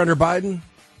full year under Biden,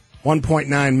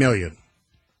 1.9 million.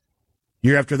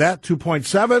 Year after that,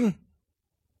 2.7.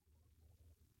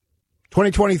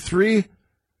 2023,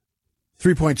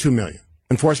 3.2 million.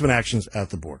 Enforcement actions at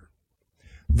the border.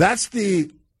 That's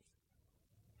the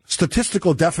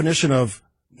statistical definition of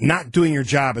not doing your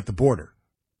job at the border.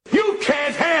 You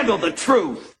can't handle the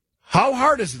truth. How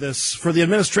hard is this for the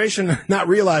administration to not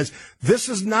realize this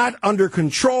is not under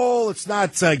control? It's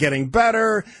not getting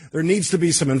better. There needs to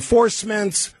be some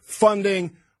enforcement,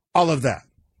 funding, all of that.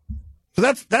 So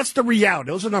that's the reality.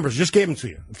 Those are numbers. I just gave them to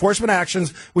you. Enforcement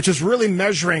actions, which is really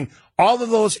measuring all of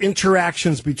those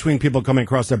interactions between people coming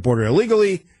across that border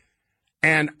illegally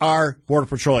and our Border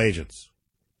Patrol agents.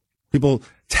 People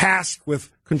tasked with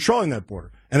controlling that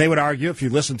border. And they would argue, if you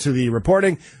listen to the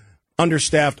reporting,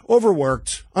 understaffed,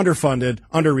 overworked, underfunded,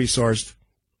 under-resourced,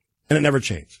 and it never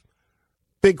changed.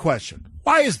 Big question.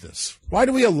 Why is this? Why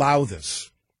do we allow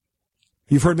this?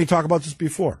 You've heard me talk about this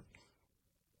before.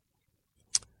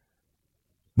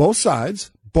 Both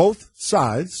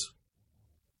sides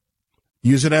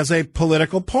use it as a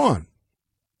political pawn.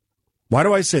 Why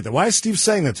do I say that? Why is Steve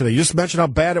saying that today? You just mentioned how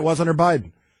bad it was under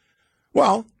Biden.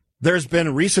 Well, there's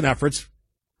been recent efforts,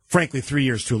 frankly, 3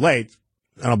 years too late,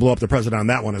 and I'll blow up the president on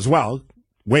that one as well,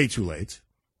 way too late,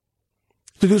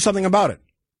 to do something about it.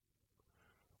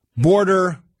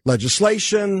 Border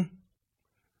legislation,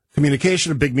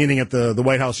 communication, a big meeting at the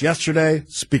White House yesterday,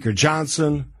 Speaker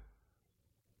Johnson,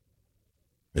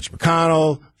 Mitch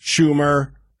McConnell,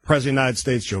 Schumer, President of the United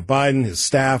States, Joe Biden, his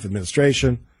staff,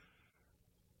 administration.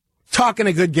 talking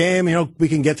a good game. We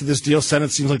can get to this deal.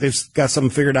 Senate seems like they've got something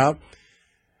figured out.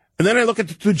 And then I look at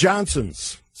the two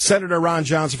Johnsons, Senator Ron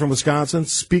Johnson from Wisconsin,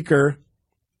 Speaker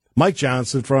Mike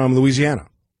Johnson from Louisiana.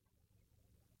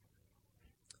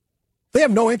 They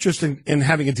have no interest in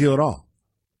having a deal at all.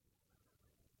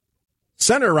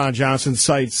 Senator Ron Johnson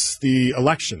cites the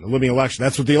election, the looming election.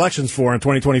 That's what the election's for in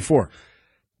 2024.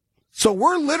 So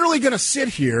we're literally going to sit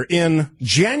here in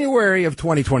January of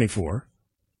 2024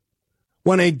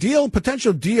 when a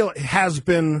potential deal has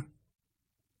been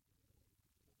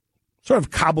sort of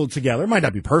cobbled together. It might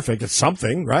not be perfect. It's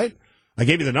something, right? I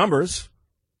gave you the numbers.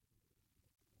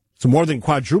 It's more than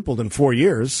quadrupled in 4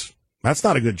 years. That's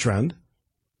not a good trend.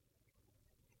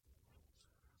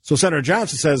 So Senator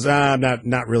Johnson says, I'm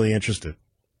not really interested.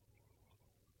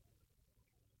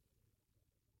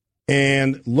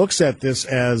 And looks at this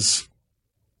as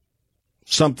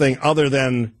something other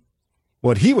than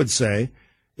what he would say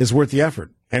is worth the effort.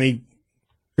 And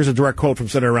here's a direct quote from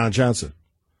Senator Ron Johnson.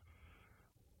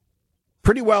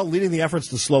 Pretty well leading the efforts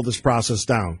to slow this process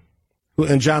down.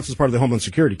 And Johnson's part of the Homeland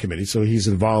Security Committee, so he's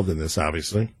involved in this,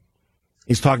 obviously.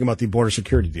 He's talking about the border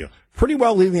security deal. Pretty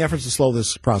well leading the efforts to slow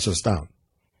this process down.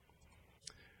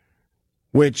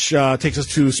 Which takes us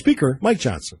to Speaker Mike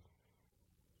Johnson,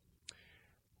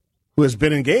 who has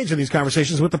been engaged in these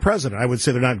conversations with the president. I would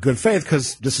say they're not in good faith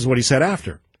because this is what he said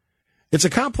after. It's a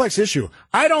complex issue.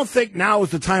 I don't think now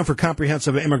is the time for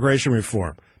comprehensive immigration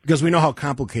reform because we know how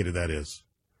complicated that is.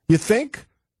 You think?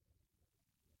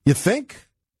 You think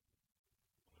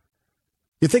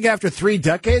after 3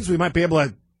 decades we might be able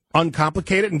to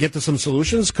uncomplicate it and get to some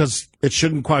solutions because it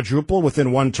shouldn't quadruple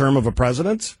within one term of a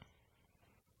president?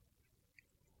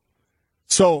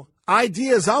 So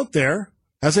ideas out there,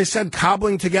 as I said,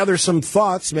 cobbling together some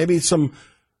thoughts, maybe some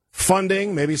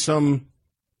funding, maybe some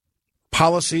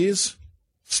policies.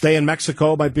 Stay in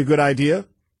Mexico might be a good idea.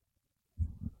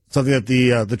 Something that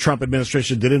the Trump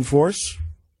administration did enforce.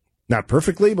 Not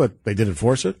perfectly, but they did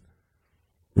enforce it.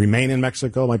 Remain in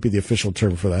Mexico might be the official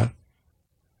term for that.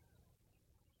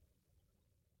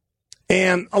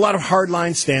 And a lot of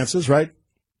hardline stances, right?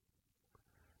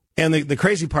 And the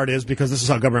crazy part is, because this is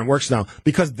how government works now,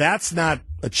 because that's not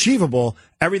achievable,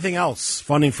 everything else,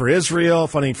 funding for Israel,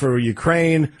 funding for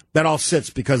Ukraine, that all sits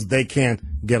because they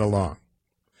can't get along.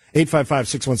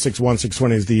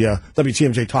 855-616-1620 is the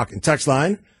WTMJ Talk and Text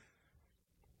line.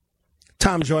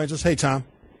 Tom joins us. Hey, Tom.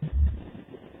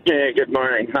 Hey, good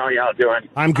morning. How are y'all doing?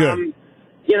 I'm good.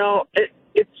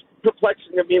 It's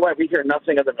perplexing to me why we hear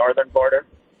nothing of the northern border.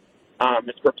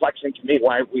 It's perplexing to me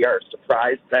why we are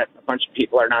surprised that a bunch of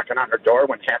people are knocking on our door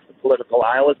when half the political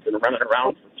aisle has been running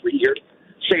around for 3 years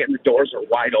saying the doors are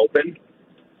wide open.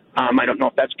 I don't know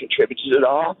if that's contributed at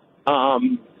all.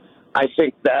 I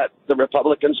think that the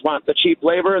Republicans want the cheap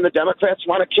labor and the Democrats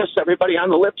want to kiss everybody on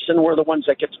the lips, and we're the ones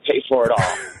that get to pay for it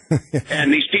all.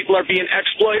 And these people are being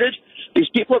exploited. These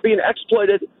people are being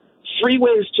exploited 3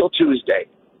 ways till Tuesday.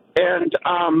 And,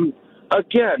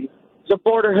 again, the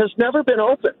border has never been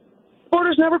open. The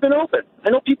border's never been open. I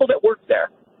know people that work there.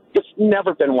 It's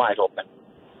never been wide open.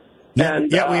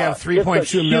 And, we have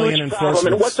 3.2 million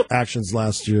enforcement actions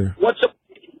last year. What's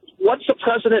the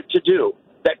president to do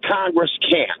that Congress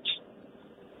can't?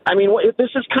 I mean,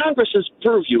 this is Congress's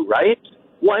purview, right?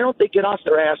 Why don't they get off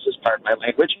their asses, pardon my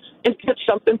language, and get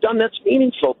something done that's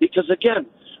meaningful? Because, again,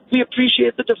 we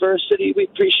appreciate the diversity. We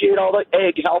appreciate all the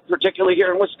egg help, particularly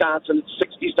here in Wisconsin.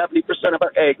 It's 60-70% of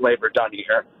our egg labor done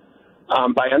here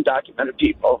by undocumented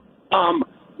people.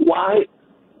 Why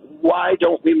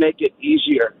don't we make it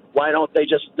easier? Why don't they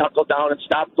just knuckle down and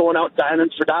stop going out dining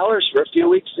for dollars for a few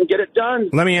weeks and get it done?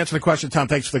 Let me answer the question, Tom.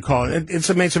 Thanks for the call. It's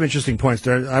made some interesting points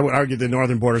there. I would argue the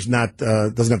northern border is not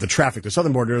doesn't have the traffic the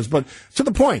southern border is, but to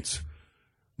the point,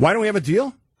 why don't we have a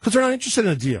deal? Because they're not interested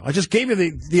in a deal. I just gave you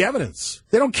the evidence.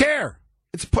 They don't care.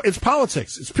 It's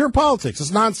politics. It's pure politics.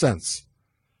 It's nonsense.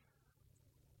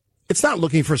 It's not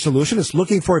looking for a solution. It's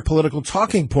looking for a political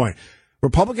talking point.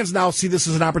 Republicans now see this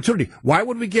as an opportunity. Why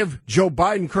would we give Joe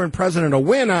Biden, current president, a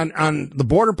win on the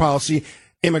border policy,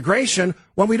 immigration,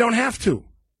 when we don't have to?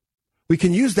 We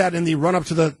can use that in the run-up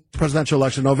to the presidential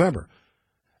election in November.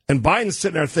 And Biden's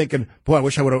sitting there thinking, boy, I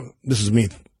wish I would have, this is me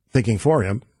thinking for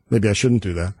him. Maybe I shouldn't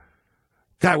do that.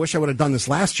 God, I wish I would have done this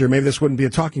last year. Maybe this wouldn't be a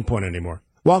talking point anymore.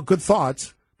 Well, good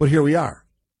thoughts, but here we are.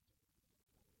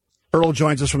 Earl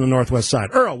joins us from the Northwest side.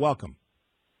 Earl, welcome.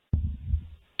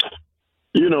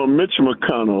 You know, Mitch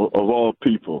McConnell, of all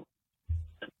people,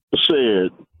 said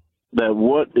that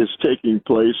what is taking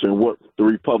place and what the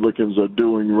Republicans are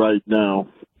doing right now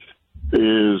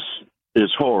is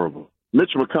horrible.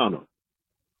 Mitch McConnell.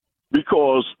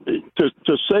 because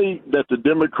to say that the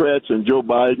Democrats and Joe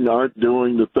Biden aren't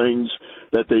doing the things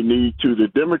that they need to, the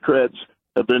Democrats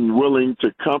have been willing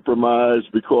to compromise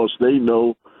because they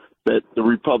know that the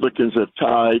Republicans have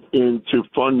tied into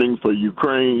funding for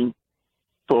Ukraine,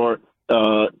 for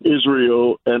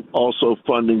Israel, and also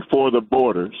funding for the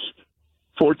borders,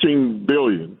 $14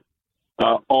 billion.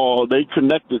 They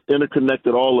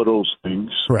interconnected all of those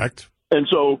things. Correct. And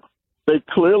so they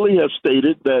clearly have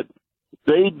stated that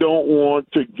they don't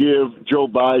want to give Joe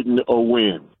Biden a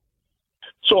win.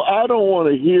 So I don't want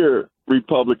to hear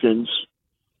Republicans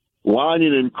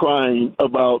whining and crying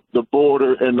about the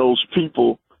border and those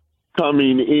people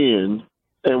coming in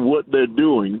and what they're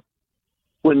doing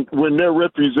when their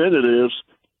representatives,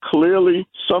 clearly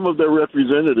some of their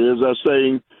representatives are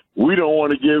saying, we don't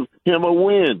want to give him a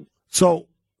win. So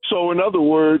in other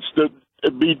words,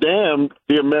 be damned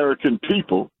the American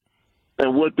people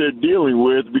and what they're dealing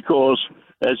with, because,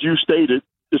 as you stated,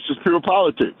 this is pure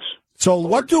politics. So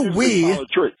what do we,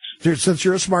 since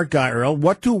you're a smart guy, Earl,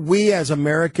 what do we as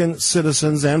American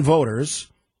citizens and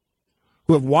voters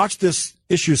who have watched this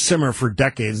issue simmer for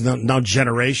decades, now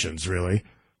generations, really,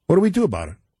 what do we do about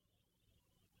it?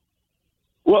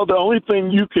 Well, the only thing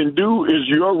you can do is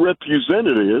your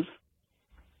representative,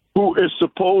 who is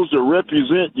supposed to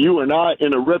represent you and I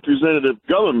in a representative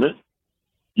government,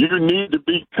 you need to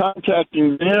be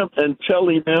contacting them and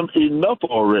telling them enough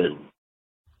already.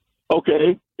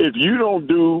 Okay, if you don't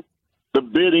do the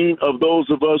bidding of those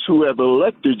of us who have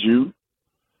elected you,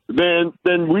 then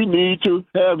we need to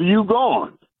have you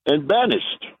gone and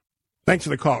banished. Thanks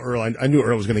for the call, Earl. I knew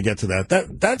Earl was going to get to that.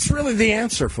 That's really the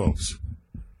answer, folks.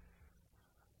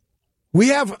 We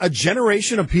have a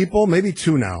generation of people, maybe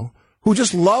two now, who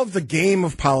just love the game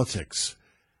of politics.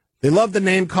 They love the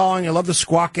name calling. They love the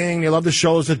squawking. They love the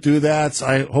shows that do that.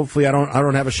 Hopefully I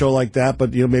don't have a show like that,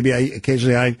 but maybe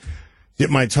occasionally I dip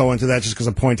my toe into that just because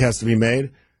a point has to be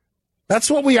made. That's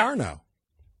what we are now.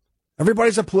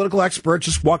 Everybody's a political expert.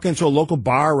 Just walk into a local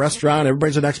bar, restaurant.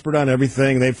 Everybody's an expert on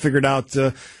everything. They've figured out,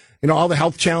 all the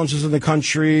health challenges in the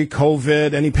country,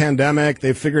 COVID, any pandemic.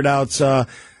 They've figured out,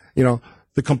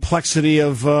 the complexity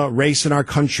of race in our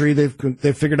country. They've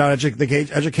figured out the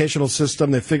educational system.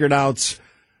 They've figured out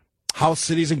how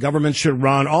cities and governments should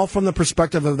run, all from the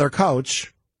perspective of their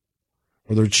couch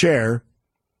or their chair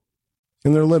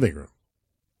in their living room.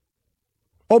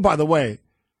 Oh, by the way,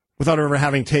 without ever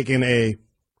having taken a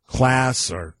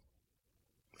class or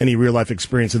any real-life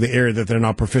experience in the area that they're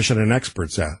now proficient and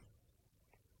experts at.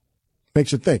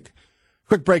 Makes you think.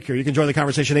 Quick break here. You can join the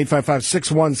conversation,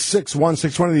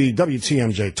 855-616-1620, the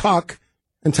WTMJ Talk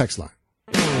and Text line.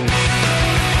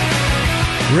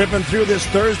 Ripping through this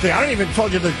Thursday. I don't even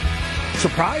told you the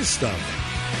surprise stuff.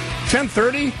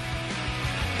 10:30,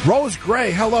 Rose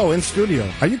Gray, hello, in studio.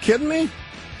 Are you kidding me?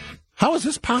 How is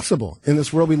this possible in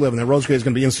this world we live in? That Rose Gray is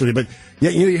going to be in studio. But yeah,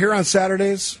 you're here on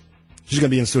Saturdays. She's going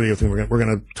to be in studio with me. We're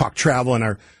going to talk travel and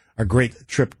our great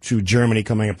trip to Germany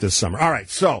coming up this summer. All right,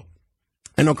 so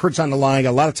I know Kurt's on the line. I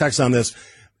got a lot of texts on this.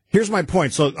 Here's my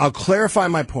point. So I'll clarify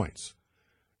my points.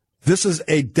 This is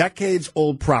a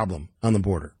decades-old problem on the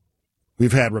border.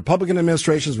 We've had Republican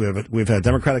administrations. We've had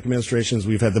Democratic administrations.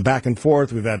 We've had the back and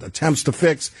forth. We've had attempts to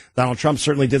fix. Donald Trump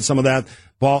certainly did some of that.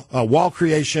 Wall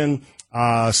creation,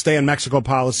 stay in Mexico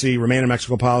policy, remain in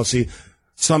Mexico policy.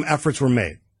 Some efforts were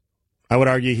made. I would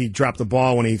argue he dropped the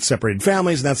ball when he separated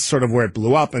families, and that's sort of where it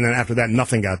blew up. And then after that,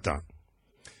 nothing got done.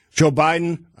 Joe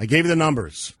Biden, I gave you the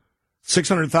numbers.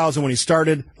 600,000 when he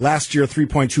started. Last year,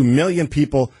 3.2 million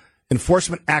people.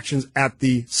 Enforcement actions at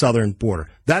the southern border.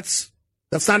 That's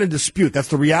not in dispute. That's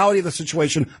the reality of the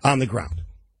situation on the ground.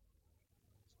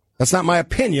 That's not my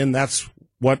opinion. That's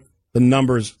what the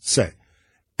numbers say.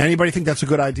 Anybody think that's a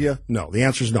good idea? No. The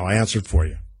answer is no. I answered for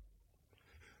you.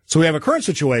 So we have a current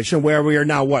situation where we are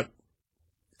now,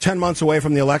 10 months away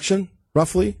from the election,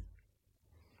 roughly?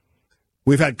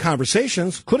 We've had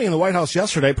conversations, including in the White House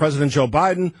yesterday, President Joe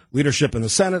Biden, leadership in the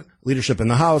Senate, leadership in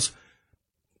the House.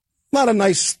 A lot of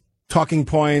nice talking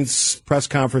points, press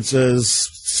conferences,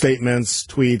 statements,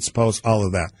 tweets, posts, all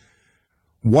of that.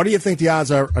 What do you think the odds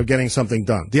are of getting something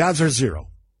done? The odds are 0.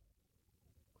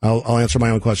 I'll answer my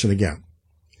own question again.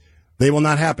 They will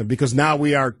not happen because now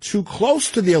we are too close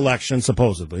to the election,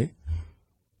 supposedly,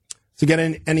 to get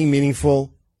any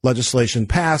meaningful legislation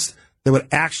passed that would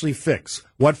actually fix.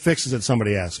 What fixes it,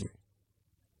 somebody asked me.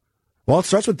 Well, it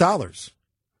starts with dollars.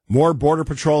 More Border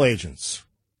Patrol agents.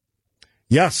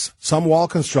 Yes, some wall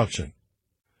construction.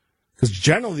 Because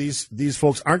generally these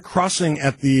folks aren't crossing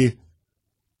at the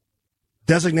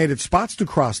designated spots to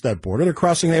cross that border. They're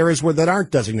crossing areas that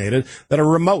aren't designated, that are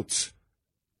remote,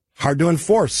 hard to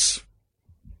enforce.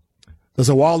 Does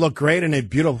a wall look great in a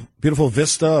beautiful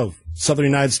vista of southern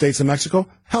United States and Mexico?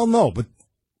 Hell no, but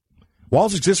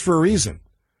walls exist for a reason.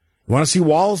 You want to see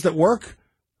walls that work?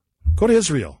 Go to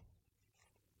Israel.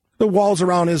 The walls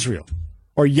around Israel.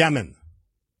 Or Yemen.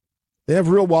 They have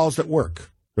real walls that work.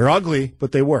 They're ugly,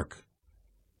 but they work.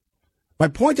 My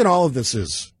point in all of this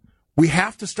is we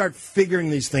have to start figuring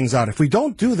these things out. If we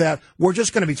don't do that, we're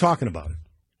just going to be talking about it.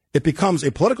 It becomes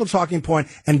a political talking point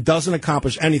and doesn't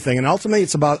accomplish anything. And ultimately,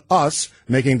 it's about us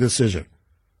making a decision.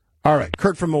 All right,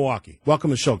 Kurt from Milwaukee. Welcome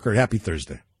to the show, Kurt. Happy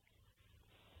Thursday.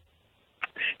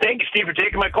 Thank you, Steve, for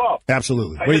taking my call.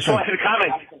 Absolutely. I just wanted to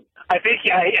comment. I think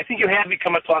you have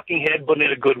become a talking head, but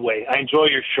in a good way. I enjoy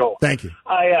your show. Thank you.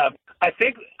 I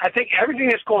think everything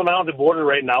that's going on at the border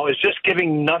right now is just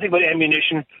giving nothing but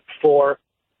ammunition for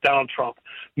Donald Trump.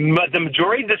 The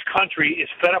majority of this country is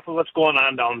fed up with what's going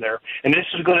on down there, and this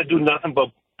is going to do nothing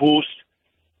but boost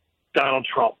Donald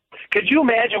Trump. Could you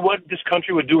imagine what this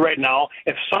country would do right now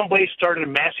if somebody started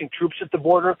amassing troops at the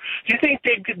border? Do you think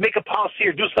they could make a policy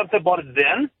or do something about it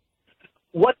then?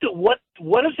 What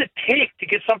does it take to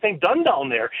get something done down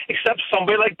there except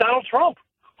somebody like Donald Trump,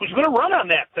 who's going to run on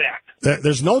that fact?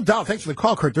 There's no doubt. Thanks for the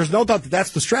call, Kurt. There's no doubt that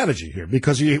that's the strategy here,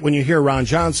 because when you hear Ron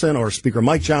Johnson or Speaker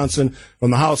Mike Johnson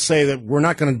from the House say that we're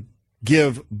not going to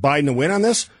give Biden a win on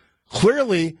this,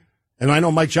 clearly, and I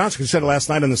know Mike Johnson said it last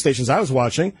night on the stations I was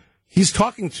watching, he's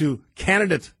talking to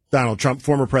candidate Donald Trump,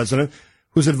 former president,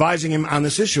 who's advising him on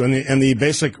this issue. And the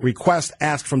basic request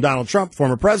asked from Donald Trump,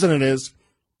 former president, is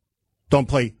don't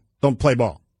play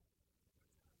ball.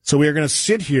 So we are going to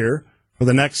sit here for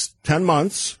the next 10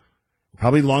 months,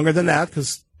 probably longer than that,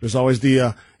 because there's always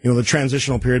the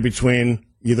transitional period between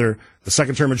either the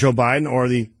second term of Joe Biden or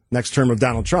the next term of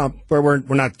Donald Trump, where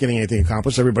we're not getting anything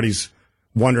accomplished. Everybody's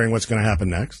wondering what's going to happen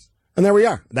next. And there we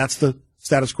are. That's the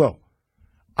status quo.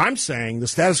 I'm saying the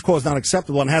status quo is not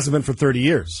acceptable and hasn't been for 30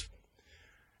 years.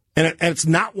 And it's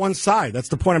not one side. That's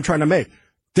the point I'm trying to make.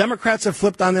 Democrats have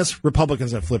flipped on this.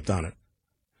 Republicans have flipped on it.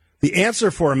 The answer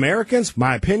for Americans,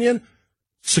 my opinion,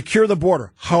 secure the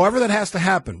border. However that has to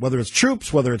happen, whether it's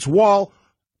troops, whether it's wall,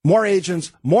 more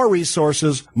agents, more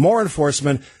resources, more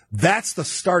enforcement, that's the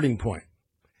starting point.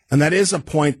 And that is a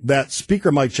point that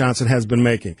Speaker Mike Johnson has been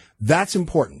making. That's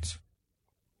important.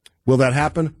 Will that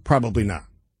happen? Probably not.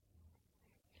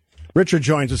 Richard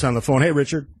joins us on the phone. Hey,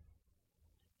 Richard.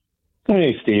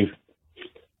 Hey, Steve.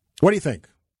 What do you think?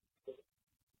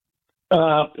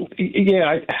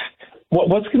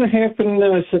 What's going to happen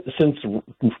since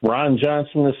Ron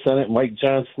Johnson in the Senate, Mike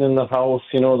Johnson in the House,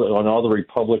 and all the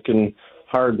Republican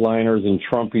hardliners and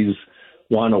Trumpies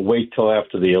want to wait till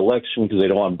after the election because they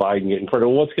don't want Biden getting caught?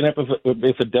 What's going to happen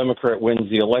if a Democrat wins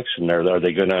the election there? Are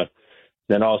they going to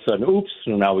then all of a sudden, oops,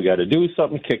 now we got to do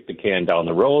something, kick the can down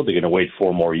the road? They're going to wait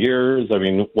 4 more years? I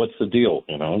mean, what's the deal?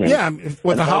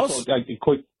 With the House?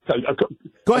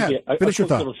 Go ahead. Finish your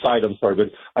thought. Aside, I'm sorry,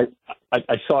 but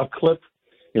I saw a clip.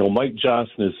 Mike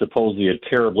Johnson is supposedly a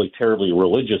terribly, terribly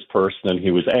religious person, and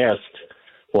he was asked,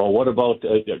 well, what about,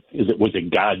 was it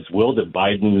God's will that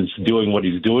Biden is doing what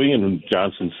he's doing? And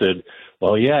Johnson said,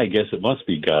 well, yeah, I guess it must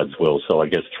be God's will. So I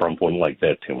guess Trump wouldn't like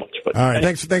that too much. But all right,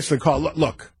 thanks for the call.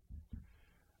 Look,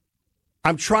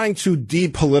 I'm trying to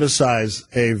depoliticize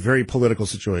a very political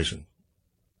situation.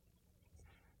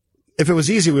 If it was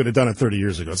easy, we would have done it 30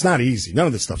 years ago. It's not easy. None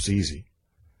of this stuff's easy.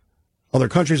 Other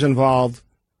countries involved.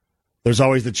 There's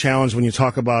always the challenge when you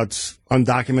talk about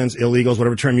undocumented, illegals,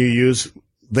 whatever term you use.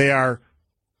 They are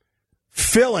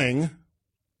filling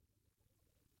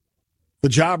the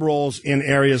job roles in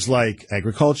areas like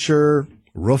agriculture,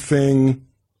 roofing,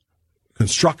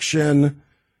 construction,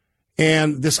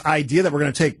 and this idea that we're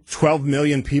going to take 12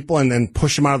 million people and then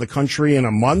push them out of the country in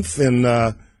a month in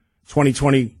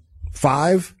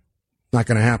 2025, not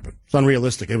going to happen. It's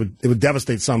unrealistic. It would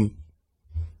devastate some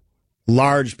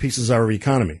large pieces of our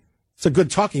economy. It's a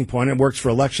good talking point. It works for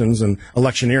elections and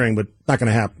electioneering, but not going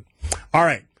to happen. All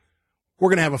right. We're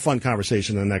going to have a fun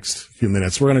conversation in the next few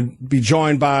minutes. We're going to be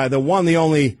joined by the one, the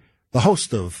only, the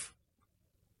host of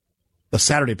the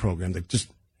Saturday program that just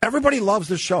everybody loves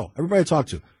this show. Everybody I talk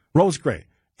to. Rose Gray,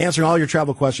 answering all your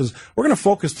travel questions. We're going to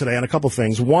focus today on a couple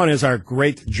things. One is our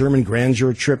great German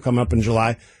grandeur trip coming up in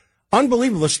July.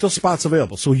 Unbelievable. There's still spots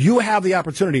available. So you have the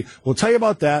opportunity. We'll tell you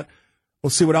about that. We'll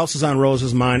see what else is on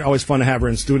Rose's mind. Always fun to have her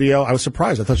in studio. I was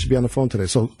surprised. I thought she'd be on the phone today.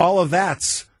 So all of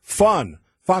that's fun.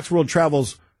 Fox World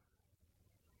Travels.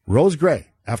 Rose Gray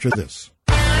after this.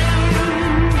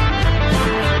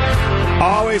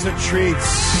 Always a treat.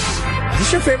 Is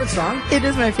this your favorite song? It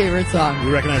is my favorite song.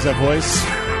 You recognize that voice?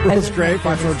 Rose Gray,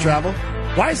 Fox World Travel.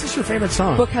 Why is this your favorite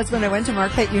song? Because when I went to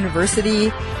Marquette University,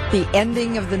 the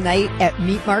ending of the night at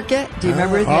Meat Market, do you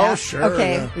remember that? Oh, sure.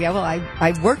 Okay. Yeah, well,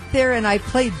 I worked there and I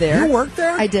played there. You worked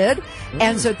there? I did.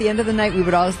 And so at the end of the night, we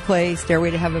would always play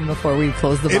Stairway to Heaven before we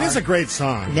closed the bar. It is a great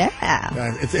song. Yeah.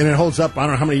 And it holds up. I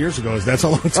don't know how many years ago. That's a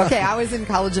long time. Okay, I was in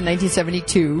college in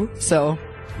 1972, so...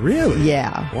 Really?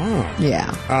 Yeah. Wow.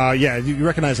 Yeah. Yeah, you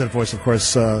recognize that voice, of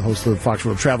course, host of the Fox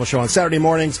World Travel Show on Saturday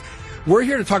mornings. We're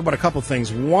here to talk about a couple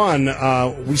things. One,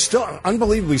 we still have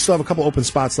a couple open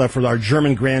spots left for our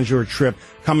German grandeur trip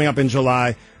coming up in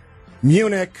July.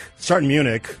 Munich, start in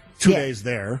Munich. 2 days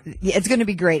there. Yeah, it's going to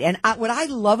be great. And what I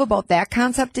love about that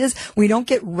concept is we don't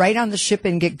get right on the ship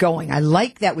and get going. I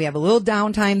like that we have a little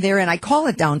downtime there, and I call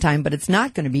it downtime, but it's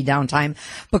not going to be downtime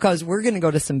because we're going to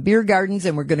go to some beer gardens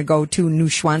and we're going to go to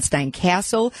Neuschwanstein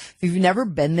Castle. If you've never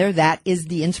been there, that is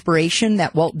the inspiration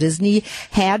that Walt Disney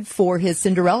had for his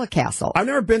Cinderella Castle. I've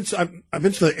never been to, I've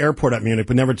been to the airport at Munich,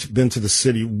 but never been to the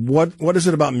city. What is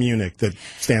it about Munich that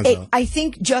stands out? I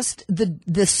think just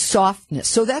the softness.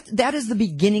 So that is the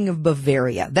beginning of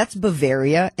Bavaria. That's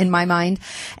Bavaria in my mind.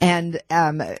 And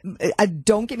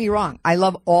don't get me wrong. I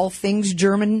love all things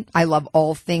German. I love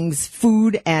all things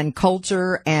food and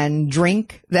culture and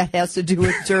drink that has to do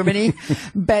with Germany.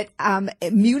 But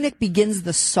Munich begins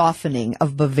the softening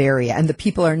of Bavaria, and the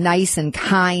people are nice and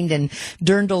kind, and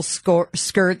dirndl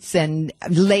skirts and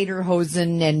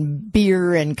lederhosen and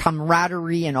beer and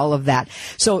camaraderie and all of that.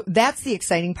 So that's the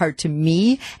exciting part to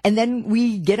me. And then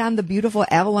we get on the beautiful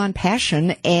Avalon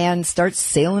Passion and start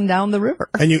sailing down the river.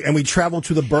 And we travel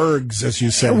to the Bergs, as you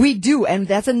said. We do, and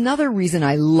that's another reason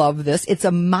I love this. It's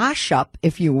a mashup,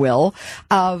 if you will,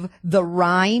 of the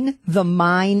Rhine, the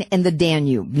Main, and the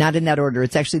Danube. Not in that order.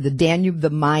 It's actually the Danube, the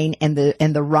Main, and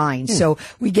the Rhine. So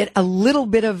we get a little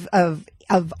bit of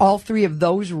all three of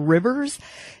those rivers.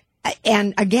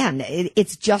 And again,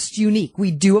 it's just unique. We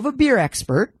do have a beer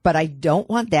expert, but I don't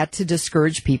want that to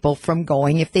discourage people from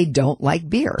going if they don't like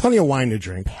beer. Plenty of wine to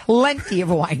drink. Plenty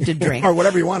of wine to drink. Or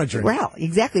whatever you want to drink. Well,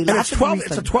 exactly. And it's a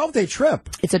 12-day trip.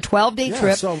 It's a 12-day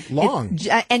trip. So long.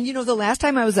 And you know, the last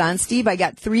time I was on, Steve, I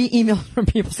got 3 emails from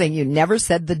people saying you never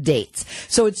said the dates.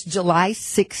 So it's July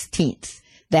 16th.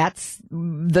 That's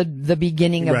the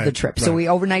beginning of the trip. So we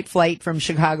overnight flight from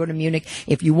Chicago to Munich.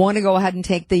 If you want to go ahead and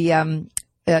take the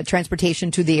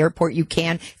transportation to the airport, you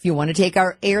can. If you want to take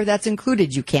our air, that's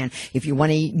included, you can. If you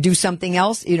want to do something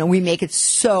else, we make it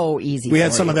so easy. We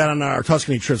had some of that on our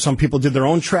Tuscany trip. Some people did their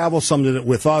own travel, some did it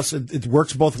with us. It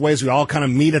works both ways. We all kind of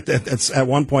meet at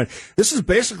one point. This is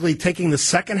basically taking the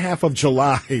second half of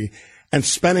July and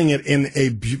spending it in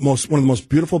one of the most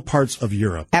beautiful parts of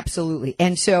Europe. Absolutely.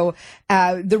 And so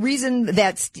the reason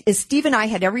that Steve and I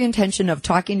had every intention of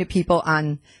talking to people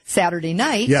on Saturday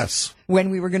night, yes, when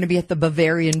we were going to be at the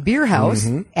Bavarian Beer House,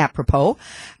 apropos,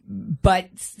 but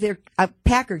a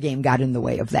Packer game got in the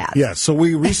way of that. Yes, so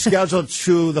we rescheduled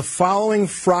to the following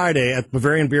Friday at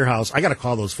Bavarian Beer House. I got to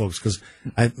call those folks because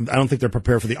I don't think they're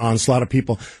prepared for the onslaught of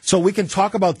people. So we can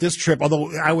talk about this trip,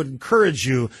 although I would encourage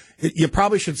you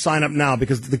probably should sign up now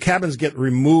because the cabins get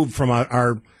removed from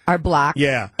our block.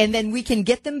 Yeah. And then we can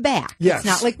get them back. Yes. It's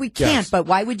not like we can't, but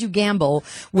why would you gamble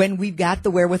when we've got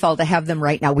the wherewithal to have them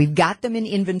right now? We've got them in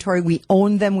inventory. We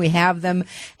own them. We have them,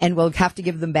 and we'll have to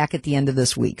give them back at the end of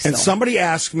this week. And somebody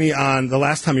asked me on the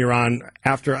last time you were on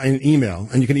after an email,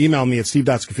 and you can email me at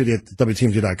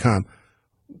steve.scafidi@wtmj.com.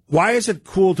 Why is it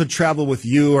cool to travel with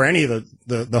you or any of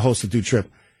the hosts that do trip?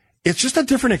 It's just a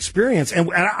different experience, and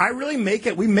I really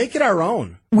we make it our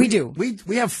own. We do.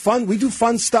 We have fun. We do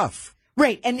fun stuff.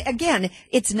 Right. And again,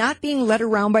 it's not being led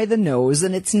around by the nose,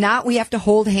 and it's not we have to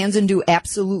hold hands and do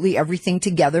absolutely everything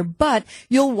together, but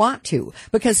you'll want to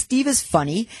because Steve is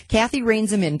funny. Kathy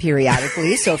reins him in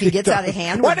periodically, so if he gets out of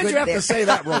hand, why did you have to say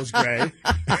that, Rose Gray?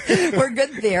 We're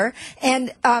good there.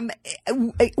 And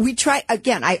we try,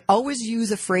 again, I always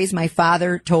use a phrase my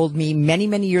father told me many,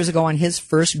 many years ago on his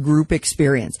first group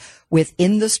experience.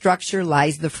 Within the structure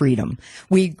lies the freedom.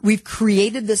 We've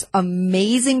created this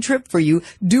amazing trip for you.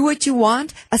 Do what you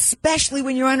want, especially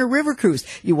when you're on a river cruise.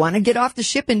 You want to get off the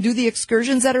ship and do the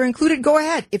excursions that are included? Go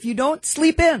ahead. If you don't,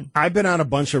 sleep in. I've been on a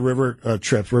bunch of river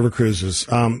cruises.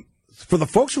 For the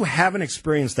folks who haven't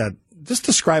experienced that, just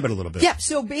describe it a little bit. Yeah,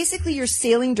 so basically you're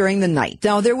sailing during the night.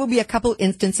 Now, there will be a couple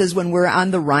instances when we're on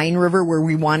the Rhine River where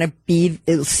we want to be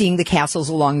seeing the castles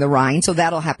along the Rhine, so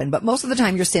that'll happen. But most of the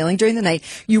time you're sailing during the night.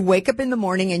 You wake up in the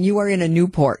morning and you are in a new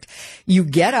port. You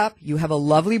get up, you have a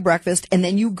lovely breakfast, and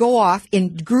then you go off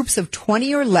in groups of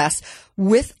 20 or less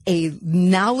with a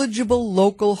knowledgeable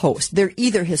local host. They're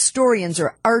either historians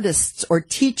or artists or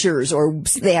teachers, or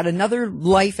they had another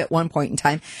life at one point in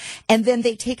time. And then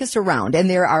they take us around, and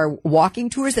there are walking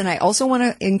tours. And I also want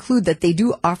to include that they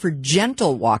do offer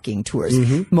gentle walking tours.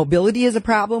 Mobility is a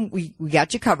problem. We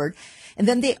got you covered. And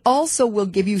then they also will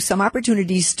give you some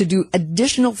opportunities to do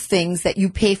additional things that you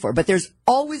pay for. But there's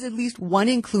always at least one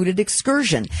included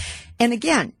excursion. And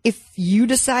again, if you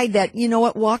decide that, you know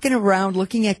what, walking around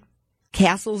looking at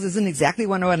castles isn't exactly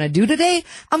what I want to do today,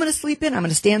 I'm going to sleep in, I'm going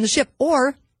to stay on the ship.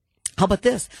 Or how about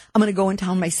this? I'm going to go in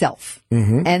town myself.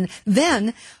 And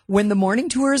then when the morning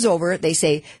tour is over, they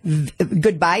say,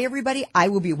 goodbye, everybody. I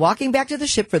will be walking back to the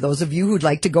ship for those of you who'd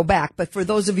like to go back. But for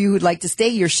those of you who'd like to stay,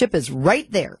 your ship is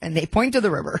right there. And they point to the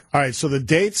river. All right. So the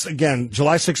dates, again,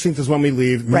 July 16th is when we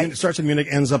leave. It starts in Munich,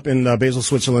 ends up in Basel,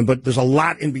 Switzerland. But there's a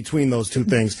lot in between those two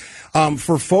things.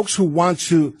 For folks who want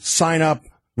to sign up,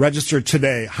 register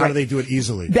today, how do they do it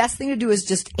easily? Best thing to do is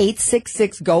just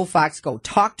 866-GO-FOX-GO.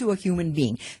 Talk to a human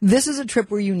being. This is a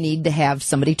trip where you need to have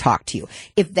somebody talk to you.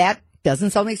 If that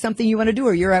doesn't sound like something you want to do,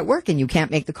 or you're at work and you can't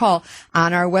make the call,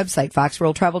 on our website,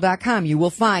 foxworldtravel.com, you will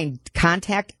find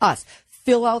Contact Us.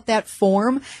 Fill out that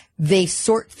form. They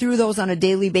sort through those on a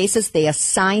daily basis. They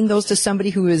assign those to somebody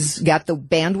who has got the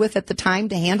bandwidth at the time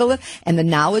to handle it and the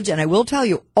knowledge. And I will tell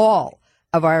you, all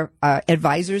of our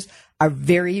advisors are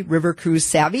very river cruise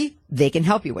savvy. They can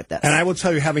help you with this. And I will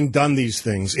tell you, having done these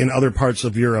things in other parts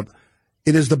of Europe,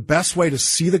 it is the best way to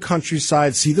see the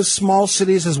countryside, see the small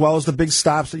cities as well as the big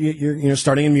stops. You're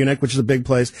starting in Munich, which is a big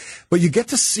place. But you get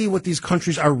to see what these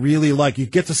countries are really like. You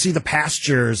get to see the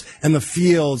pastures and the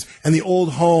fields and the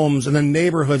old homes and the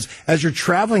neighborhoods. As you're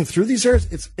traveling through these areas,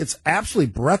 it's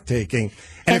absolutely breathtaking.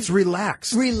 And it's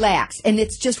relaxed. Relaxed. And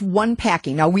it's just one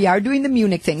packing. Now, we are doing the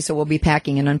Munich thing, so we'll be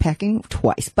packing and unpacking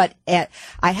twice. But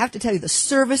I have to tell you, the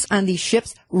service on these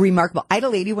ships, remarkable. I had a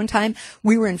lady one time,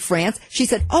 we were in France. She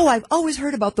said, oh, I've always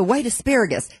heard about the white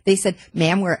asparagus. They said,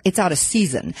 ma'am, it's out of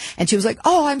season. And she was like,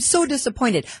 oh, I'm so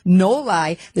disappointed. No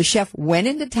lie. The chef went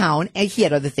into town, and he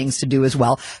had other things to do as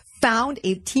well, found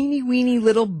a teeny weeny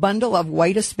little bundle of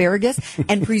white asparagus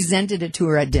and presented it to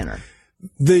her at dinner.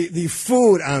 The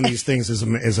food on these things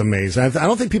is amazing. I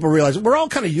don't think people realize we're all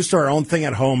kind of used to our own thing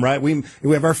at home, right? We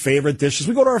have our favorite dishes.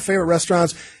 We go to our favorite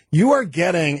restaurants. You are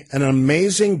getting an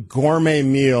amazing gourmet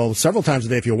meal several times a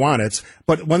day if you want it.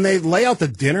 But when they lay out the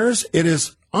dinners, it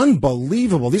is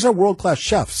unbelievable. These are world-class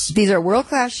chefs. These are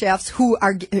world-class chefs who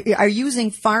are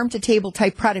using farm-to-table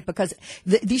type product because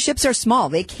these ships are small.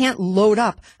 They can't load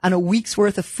up on a week's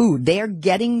worth of food. They are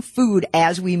getting food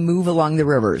as we move along the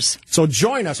rivers. So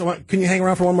join us. Can you hang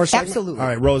around for one more segment? Absolutely. All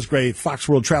right, Rose Gray, Fox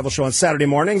World Travel Show on Saturday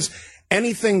mornings.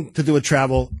 Anything to do with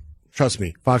travel, trust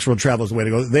me, Fox World Travel is the way to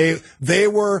go. They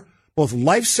were both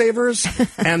lifesavers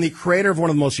and the creator of one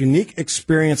of the most unique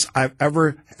experience I've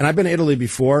ever, and I've been to Italy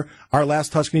before. Our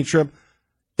last Tuscany trip,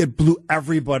 it blew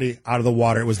everybody out of the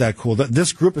water. It was that cool.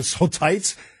 This group is so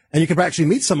tight, and you can actually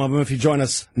meet some of them if you join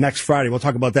us next Friday. We'll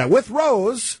talk about that with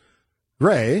Rose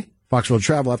Gray, Fox World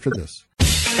Travel, after this.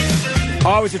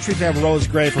 Always a treat to have Rose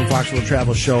Gray from Fox World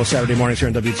Travel Show Saturday mornings here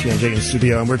in WTMJ in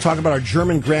studio. And we're talking about our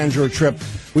German grandeur trip.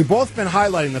 We've both been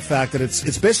highlighting the fact that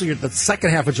it's basically the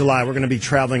second half of July. We're going to be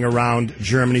traveling around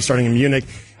Germany, starting in Munich,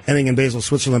 ending in Basel,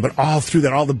 Switzerland. But all through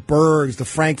that, all the Bergs, the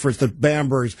Frankfurts, the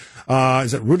Bambergs,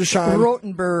 is it Rudesheim?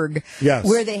 Rothenburg. Yes.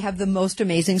 Where they have the most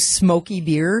amazing smoky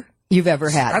beer you've ever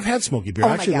had. I've had smoky beer.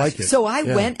 I actually like it. So I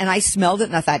went and I smelled it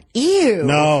and I thought, ew.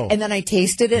 No. And then I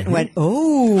tasted it and went,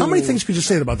 oh. How many things could you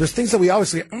say about? There's things that we always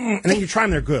say, and then you try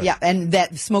them, they're good. Yeah, and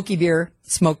that smoky beer,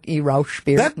 smoky Rausch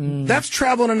beer. That's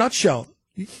travel in a nutshell.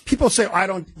 People say, I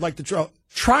don't like to travel.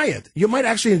 Try it. You might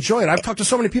actually enjoy it. I've talked to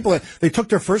so many people that they took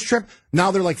their first trip.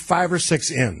 Now they're like 5 or 6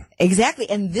 in. Exactly.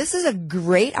 And this is a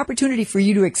great opportunity for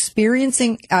you to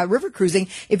experiencing river cruising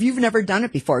if you've never done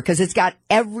it before, because it's got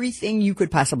everything you could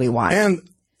possibly want. And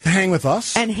hang with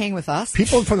us. And hang with us.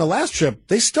 People from the last trip,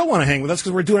 they still want to hang with us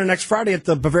because we're doing it next Friday at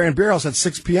the Bavarian Beer House at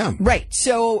 6 p.m. Right.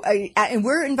 So, and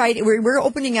we're invited, we're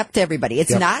opening up to everybody. It's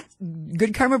not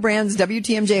Good Karma Brands,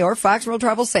 WTMJ, or Fox World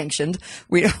Travel sanctioned.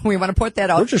 We want to put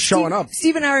that out. We're just showing up.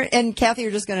 Steve and Kathy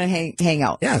are just going to hang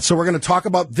out. Yeah. So we're going to talk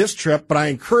about this trip, but I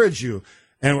encourage you.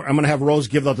 And I'm going to have Rose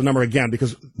give out the number again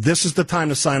because this is the time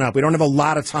to sign up. We don't have a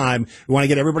lot of time. We want to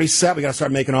get everybody set. We got to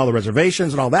start making all the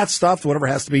reservations and all that stuff, whatever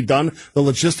has to be done, the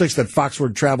logistics that Fox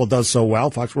World Travel does so well,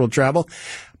 Fox World Travel.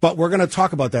 But we're going to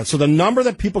talk about that. So the number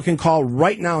that people can call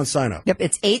right now and sign up. Yep,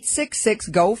 it's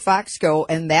 866-GO-FOX-GO,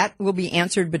 and that will be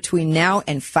answered between now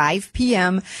and 5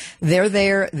 p.m. They're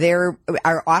there.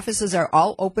 Our offices are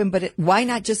all open, but why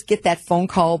not just get that phone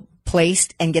call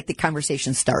placed and get the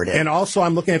conversation started. And also,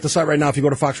 I'm looking at the site right now. If you go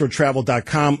to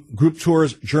foxroadtravel.com, group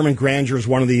tours, German Grandeur is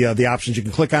one of the options. You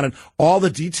can click on it. All the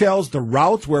details, the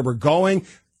route, where we're going,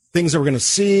 things that we're going to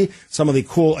see, some of the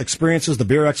cool experiences. The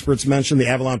beer experts mentioned the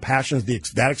Avalon Passions,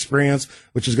 that experience,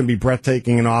 which is going to be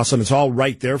breathtaking and awesome. It's all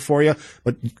right there for you.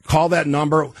 But call that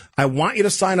number. I want you to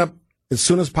sign up as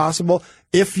soon as possible.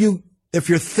 If you're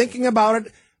thinking about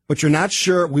it, but you're not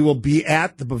sure, we will be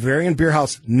at the Bavarian Beer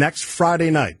House next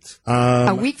Friday night.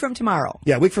 A week from tomorrow.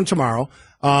 Yeah, a week from tomorrow.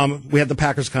 We had the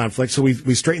Packers conflict, so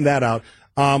we straightened that out.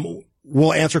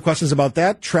 We'll answer questions about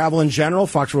that, travel in general,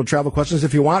 Fox Road travel questions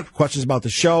if you want, questions about the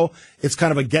show. It's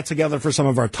kind of a get-together for some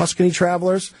of our Tuscany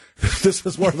travelers. This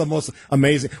is one of the most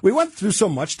amazing. We went through so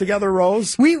much together,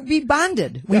 Rose. We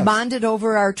bonded. We Yes. bonded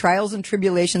over our trials and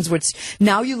tribulations, which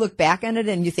now you look back on it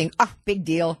and you think, big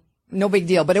deal. No big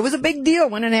deal. But it was a big deal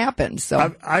when it happened.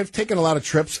 So I've taken a lot of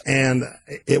trips, and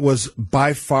it was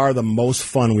by far the most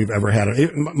fun we've ever had.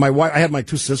 My wife, I had my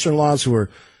two sister-in-laws who were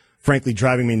frankly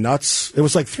driving me nuts. It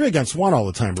was like 3 against 1 all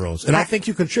the time, Rose. And I think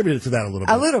you contributed to that a little bit.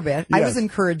 A little bit. Yes. I was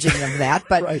encouraging of that.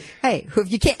 But Right. hey,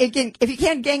 if you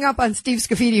can't gang up on Steve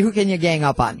Scafidi, who can you gang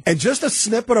up on? And just a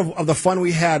snippet of the fun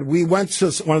we had. We went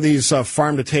to one of these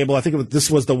farm to table. I think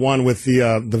this was the one with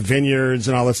the vineyards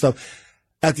and all that stuff.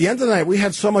 At the end of the night, we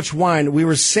had so much wine. We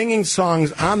were singing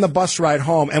songs on the bus ride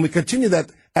home, and we continued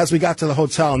that as we got to the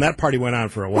hotel, and that party went on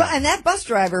for a while. Well, and that bus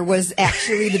driver was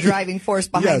actually the driving force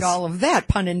behind Yes. all of that,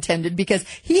 pun intended, because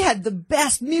he had the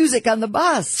best music on the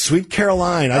bus. Sweet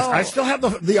Caroline. I still have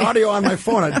the audio on my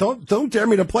phone. Don't dare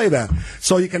me to play that.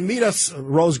 So you can meet us,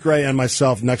 Rose Gray and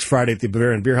myself, next Friday at the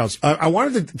Bavarian Beer House. I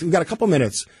wanted to, we've got a couple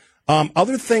minutes.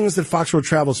 Other things that Fox Road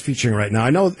Travel is featuring right now. I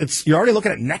know you're already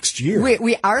looking at next year.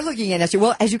 We are looking at next year.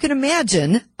 Well, as you can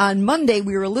imagine, on Monday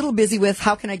we were a little busy with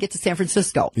how can I get to San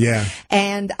Francisco? Yeah.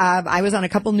 And I was on a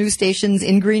couple news stations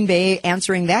in Green Bay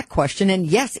answering that question. And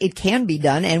yes, it can be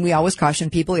done. And we always caution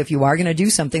people, if you are going to do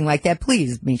something like that,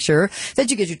 please make sure that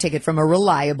you get your ticket from a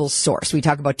reliable source. We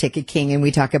talk about Ticket King and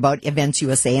we talk about Events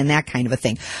USA and that kind of a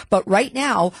thing. But right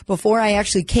now, before I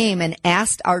actually came and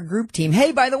asked our group team,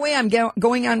 hey, by the way, I'm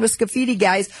going on with Scafidi,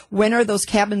 guys, when are those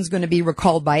cabins going to be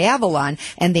recalled by Avalon?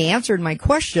 And they answered my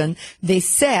question. They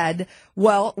said,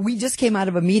 well, we just came out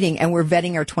of a meeting and we're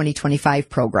vetting our 2025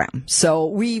 program. So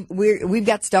we've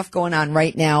got stuff going on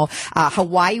right now.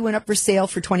 Hawaii went up for sale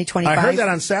for 2025. I heard that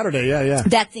on Saturday. Yeah.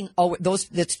 That thing,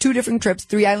 that's 2 different trips,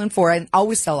 3 Island, 4 Island,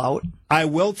 always sell out. I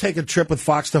will take a trip with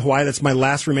Fox to Hawaii. That's my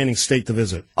last remaining state to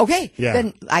visit. Okay. Yeah.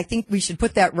 Then I think we should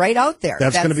put that right out there.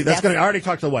 That's going to be, I already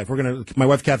talked to the wife. My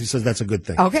wife Kathy says that's a good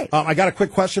thing. Okay. I got a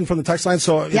quick question from the text line.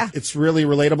 So it's really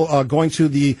relatable. Going to I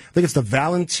think it's the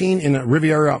Valentine in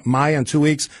Riviera Maya in 2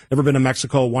 weeks. Never been to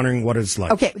Mexico, wondering what it's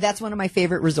like. Okay. That's one of my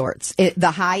favorite resorts.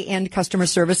 The high end customer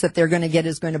service that they're going to get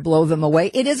is going to blow them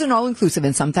away. It is an all inclusive,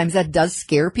 and sometimes that does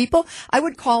scare people. I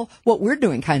would call what we're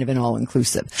doing kind of an all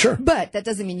inclusive. Sure. But that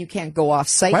doesn't mean you can't go off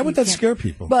site. Why would that scare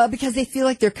people? Well, because they feel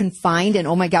like they're confined and,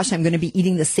 oh my gosh, I'm going to be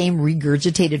eating the same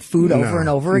regurgitated food over and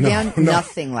over again. No.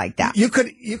 Nothing like that. You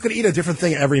could eat a different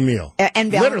thing at every meal.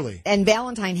 Literally. And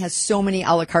Valentine has so many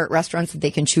a la carte restaurants that they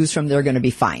can choose from. They're going to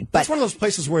be fine. But it's one of those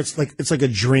places where it's like a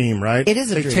dream, right? It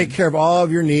is a they dream. They take care of all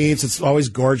of your needs. It's always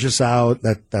gorgeous out.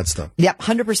 That stuff. Yep,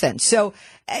 100%. So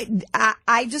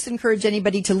I just encourage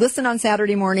anybody to listen on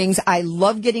Saturday mornings. I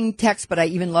love getting texts, but I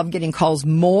even love getting calls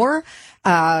more.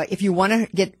 If you want to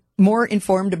get more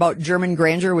informed about German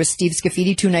Grandeur with Steve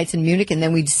Scafidi, 2 nights in Munich, and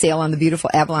then we'd sail on the beautiful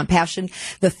Avalon Passion.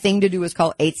 The thing to do is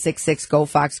call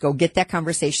 866-GO-FOX-GO. Get that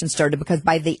conversation started, because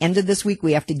by the end of this week,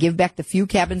 we have to give back the few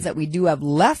cabins that we do have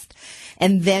left.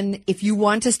 And then if you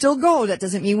want to still go, that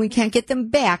doesn't mean we can't get them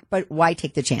back, but why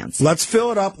take the chance? Let's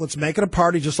fill it up. Let's make it a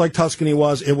party just like Tuscany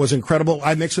was. It was incredible.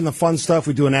 I mix in the fun stuff.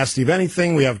 We do an Ask Steve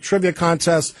Anything. We have trivia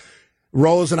contests.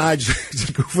 Rose and I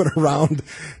just goofing around.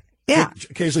 Yeah.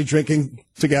 Occasionally drinking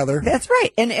together. That's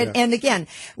right. And again,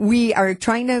 we are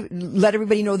trying to let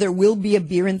everybody know there will be a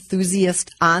beer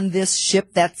enthusiast on this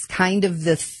ship. That's kind of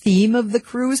the theme of the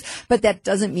cruise, but that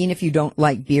doesn't mean if you don't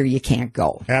like beer, you can't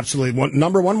go. Absolutely.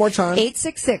 One more time.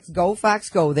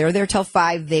 866-GO-FOX-GO. They're there till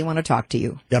 5. They want to talk to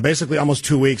you. Yeah, basically almost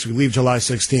 2 weeks. We leave July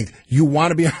 16th. You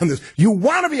want to be on this. You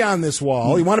want to be on this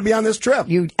wall. You want to be on this trip.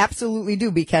 You absolutely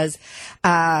do, because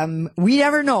we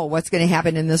never know what's going to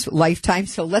happen in this lifetime.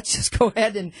 So let's just go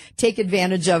ahead and take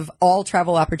advantage of all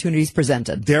travel opportunities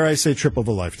presented. Dare I say trip of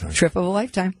a lifetime. Trip of a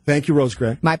lifetime. Thank you, Rose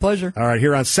Gray. My pleasure. All right,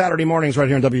 here on Saturday mornings, right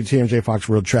here on WTMJ Fox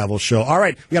World Travel Show. All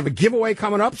right, we have a giveaway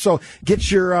coming up, so get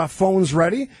your phones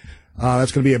ready.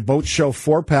 That's going to be a Boat Show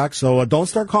 4-pack, so don't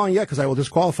start calling yet, because I will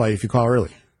disqualify you if you call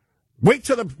early. Wait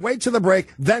to the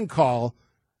break, then call.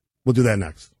 We'll do that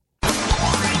next.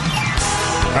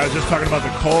 I was just talking about the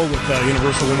cold with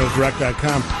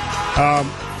UniversalWindowsDirect.com.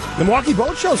 The Milwaukee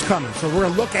Boat Show's coming, so we're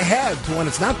going to look ahead to when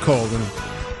it's not cold and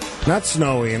not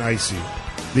snowy and icy.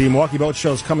 The Milwaukee Boat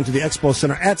Show is coming to the Expo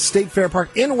Center at State Fair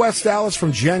Park in West Dallas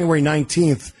from January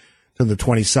 19th to the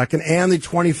 22nd and the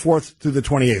 24th through the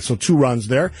 28th. So 2 runs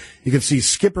there. You can see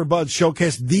Skipper Bud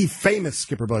Showcase, the famous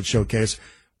Skipper Bud Showcase,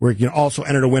 where you can also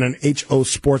enter to win an HO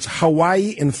Sports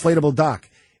Hawaii inflatable dock.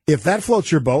 If that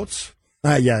floats your boats,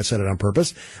 yeah, I said it on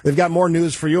purpose, they've got more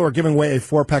news for you. We're giving away a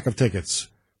 4-pack of tickets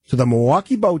to the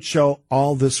Milwaukee Boat Show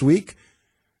all this week.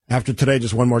 After today,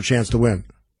 just one more chance to win.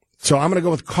 So I'm going to go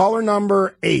with caller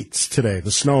number 8 today, the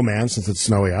snowman, since it's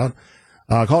snowy out.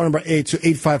 Caller number 8 to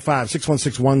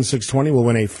 855-616-1620 will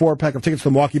win a 4-pack of tickets to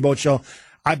the Milwaukee Boat Show.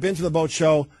 I've been to the boat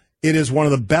show. It is one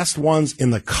of the best ones in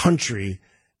the country,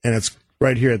 and it's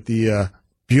right here at the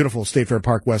beautiful State Fair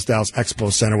Park West Dallas Expo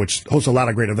Center, which hosts a lot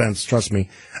of great events, trust me.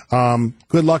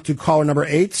 Good luck to caller number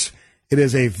 8. It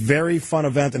is a very fun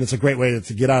event, and it's a great way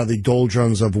to get out of the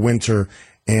doldrums of winter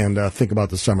and think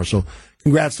about the summer. So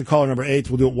congrats to caller number 8.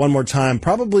 We'll do it one more time,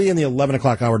 probably in the 11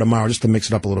 o'clock hour tomorrow, just to mix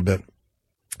it up a little bit.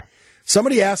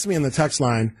 Somebody asked me in the text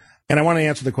line, and I want to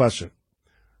answer the question.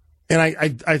 And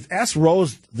I asked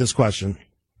Rose this question.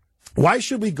 Why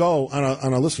should we go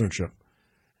on a listener trip?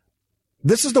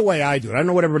 This is the way I do it. I don't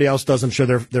know what everybody else does. I'm sure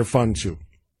they're fun too.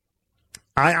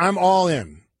 I'm all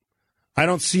in. I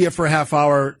don't see you for a half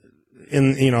hour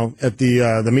at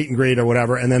the meet and greet or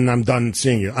whatever, and then I'm done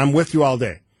seeing you. I'm with you all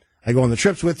day. I go on the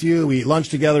trips with you. We eat lunch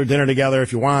together, dinner together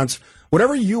if you want.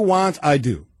 Whatever you want, I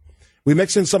do. We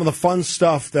mix in some of the fun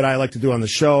stuff that I like to do on the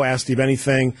show, Ask Steve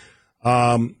Anything.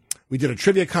 We did a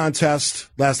trivia contest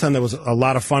last time. That was a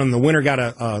lot of fun. And the winner got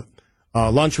a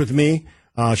lunch with me.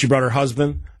 She brought her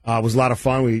husband. It was a lot of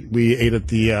fun. We ate at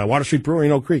the Water Street Brewery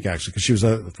in Oak Creek, actually, because she was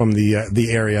from the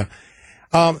area.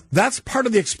 That's part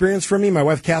of the experience for me. My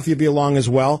wife, Kathy, will be along as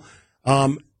well.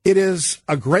 It is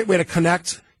a great way to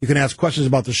connect. You can ask questions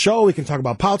about the show. We can talk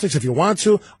about politics if you want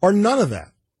to, or none of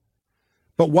that.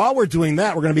 But while we're doing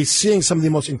that, we're going to be seeing some of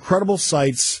the most incredible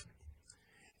sights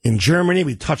in Germany.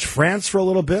 We touch France for a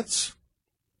little bit,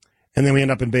 and then we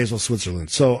end up in Basel, Switzerland.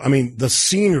 So, I mean, the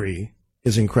scenery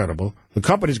is incredible. The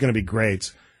company's going to be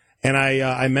great. And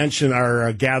I mentioned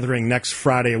our gathering next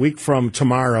Friday, a week from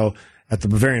tomorrow, at the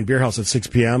Bavarian Beer House at 6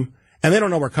 p.m. And they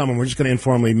don't know we're coming. We're just going to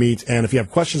informally meet. And if you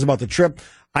have questions about the trip,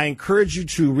 I encourage you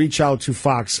to reach out to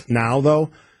Fox now,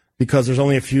 though, because there's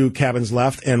only a few cabins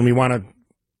left, and we want to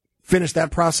finish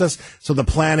that process so the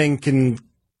planning can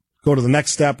go to the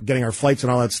next step, getting our flights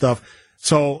and all that stuff.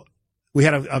 So we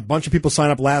had a bunch of people sign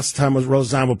up last time with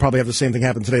Rose on. We'll probably have the same thing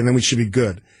happen today, and then we should be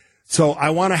good. So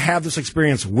I want to have this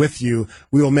experience with you.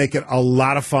 We will make it a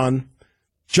lot of fun.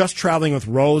 Just traveling with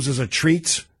Rose is a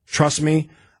treat. Trust me.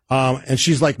 And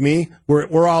she's like me.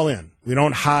 We're all in. We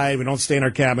don't hide. We don't stay in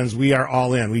our cabins. We are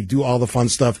all in. We do all the fun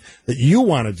stuff that you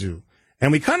want to do.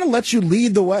 And we kind of let you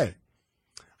lead the way.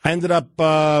 I ended up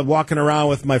walking around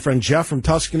with my friend Jeff from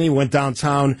Tuscany. We went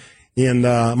downtown in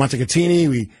Montecatini.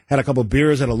 We had a couple of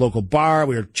beers at a local bar.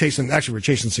 We were chasing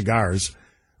cigars,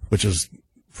 which is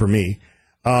for me.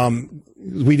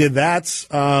 We did that.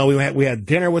 We had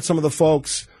dinner with some of the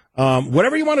folks.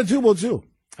 Whatever you want to do, we'll do.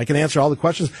 I can answer all the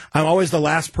questions. I'm always the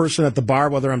last person at the bar,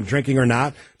 whether I'm drinking or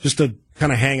not, just to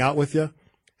kind of hang out with you.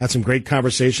 Had some great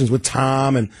conversations with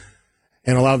Tom and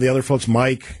a lot of the other folks,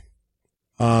 Mike,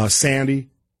 Sandy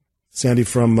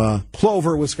from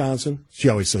Plover, Wisconsin. She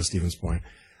always says Stevens Point.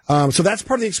 So that's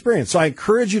part of the experience. So I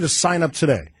encourage you to sign up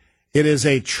today. It is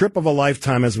a trip of a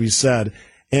lifetime, as we said.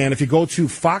 And if you go to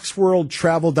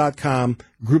foxworldtravel.com,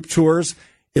 group tours,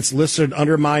 it's listed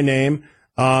under my name,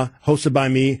 hosted by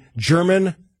me,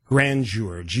 German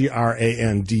Grandeur,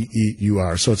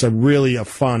 Grandeur. So it's really a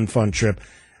fun trip.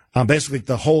 Basically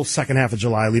the whole second half of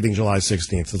July, leaving July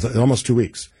 16th. It's almost 2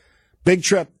 weeks. Big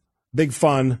trip, big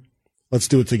fun. Let's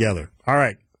do it together. All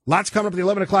right. Lots coming up at the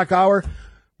 11 o'clock hour.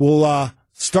 We'll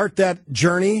start that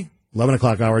journey, 11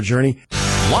 o'clock hour journey.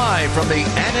 Live from the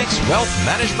Annex Wealth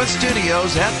Management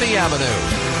Studios at the Avenue,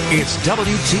 it's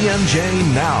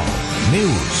WTMJ Now.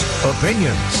 News,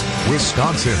 opinions,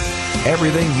 Wisconsin.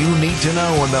 Everything you need to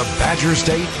know in the Badger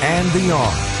State and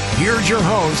beyond. Here's your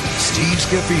host, Steve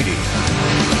Scafidi.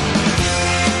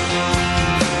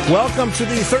 Welcome to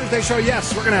the Thursday show.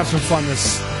 Yes, we're going to have some fun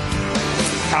this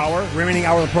hour, remaining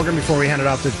hour of the program before we hand it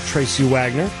out to Tracy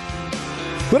Wagner.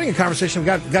 Putting a conversation, we've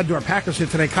got to do our Packers here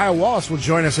today. Kyle Wallace will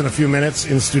join us in a few minutes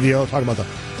in the studio, talking about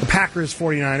the Packers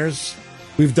 49ers.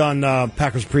 We've done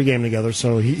Packers pregame together,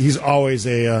 so he's always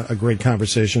a great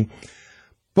conversation.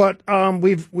 But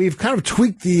we've kind of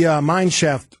tweaked the Mine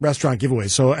Shaft restaurant giveaway.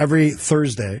 So every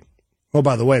Thursday, Oh,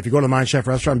 by the way, if you go to the Mine Chef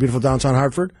restaurant in beautiful downtown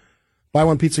Hartford, buy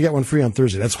one pizza, get one free on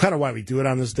Thursday. That's kind of why we do it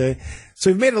on this day. So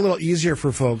we've made it a little easier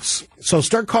for folks. So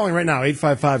start calling right now,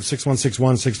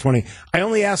 855-616-1620. I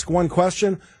only ask one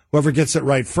question. Whoever gets it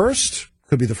right first,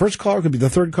 could be the first caller, could be the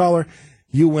third caller,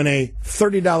 you win a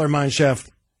 $30 Mine Chef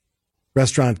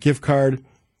restaurant gift card.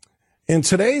 And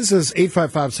today's is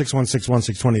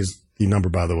 855-616-1620 is the number,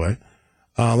 by the way.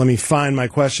 Let me find my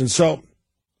question. So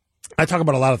I talk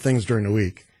about a lot of things during the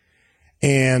week.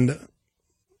 And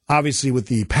obviously with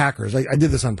the Packers, I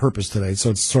did this on purpose today, so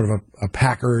it's sort of a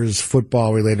Packers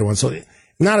football-related one. So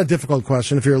not a difficult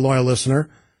question. If you're a loyal listener,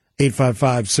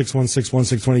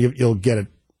 855-616-1620, you'll get it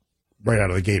right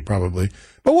out of the gate probably.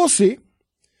 But we'll see.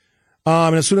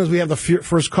 And as soon as we have the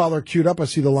first caller queued up, I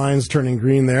see the lines turning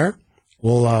green there.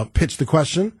 We'll pitch the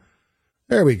question.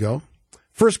 There we go.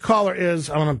 First caller is,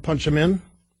 I'm going to punch him in,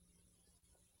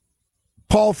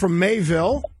 Paul from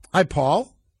Mayville. Hi,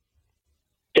 Paul.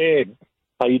 Hey,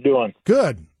 how you doing?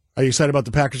 Good. Are you excited about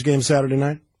the Packers game Saturday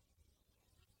night?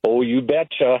 Oh, you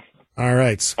betcha. All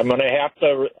right. I'm gonna have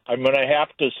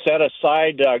to set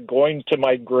aside going to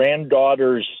my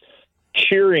granddaughter's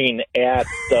cheering at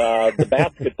the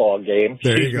basketball game.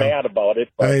 She's mad about it.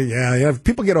 Yeah.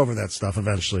 People get over that stuff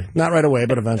eventually. Not right away,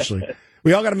 but eventually.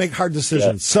 We all got to make hard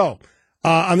decisions. Yeah. So,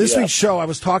 on this week's show, I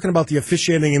was talking about the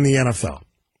officiating in the NFL.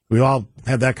 We all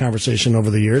had that conversation over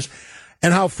the years,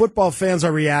 and how football fans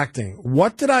are reacting.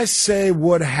 What did I say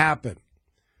would happen?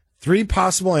 3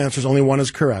 possible answers. Only one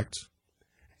is correct.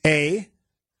 A,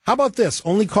 how about this?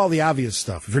 Only call the obvious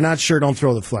stuff. If you're not sure, don't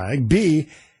throw the flag. B,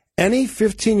 any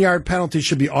 15-yard penalty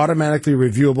should be automatically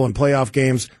reviewable in playoff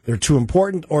games. They're too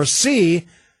important. Or C,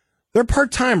 they're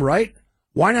part-time, right?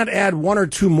 Why not add 1 or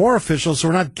 2 more officials so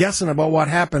we're not guessing about what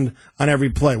happened on every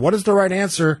play? What is the right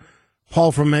answer,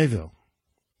 Paul from Mayville?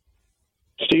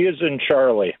 C as in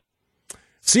Charlie.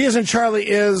 C as in Charlie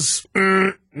is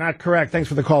not correct. Thanks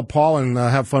for the call, Paul, and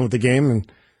have fun with the game.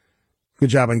 And good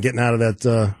job on getting out of that,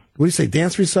 what do you say,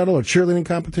 dance recital or cheerleading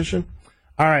competition?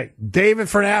 All right, David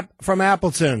from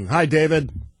Appleton. Hi, David.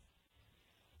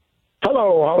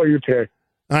 Hello, how are you today?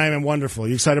 I am wonderful.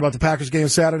 You excited about the Packers game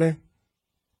Saturday?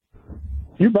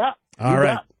 You bet. All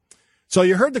right. So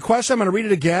you heard the question. I'm going to read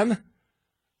it again.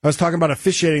 I was talking about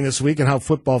officiating this week and how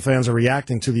football fans are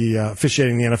reacting to the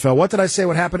officiating in the NFL. What did I say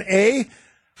would happen? A,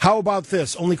 how about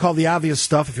this? Only call the obvious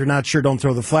stuff. If you're not sure, don't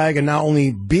throw the flag. And now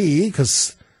only B,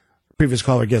 because previous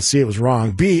caller guessed C, it was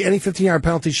wrong. B, any 15-yard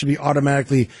penalty should be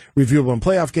automatically reviewable in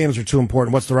playoff games are too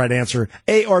important. What's the right answer?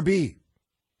 A or B?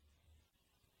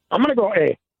 I'm going to go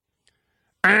A.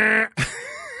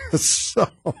 So,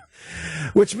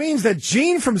 which means that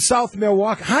Gene from South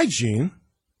Milwaukee. Hi, Gene.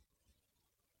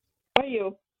 How are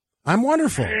you? I'm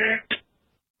wonderful.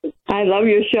 I love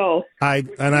your show. I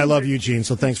love you, Gene,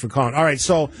 so thanks for calling. All right,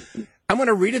 so I'm going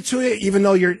to read it to you, even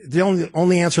though the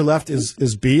only answer left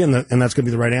is B, and that's going to be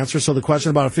the right answer. So the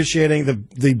question about officiating,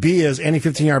 the B is any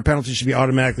 15-yard penalty should be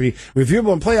automatically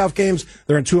reviewable in playoff games.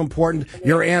 They're too important.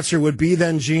 Your answer would be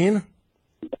then, Gene?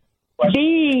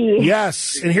 B.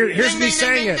 Yes, and here's me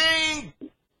saying it.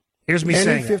 Here's me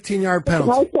saying 15-yard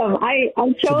penalty. Awesome. I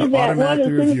chose that one as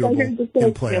soon as I heard the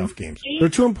in playoff games. They're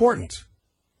too important.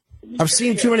 I've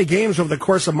seen too many games over the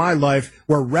course of my life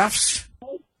where refs,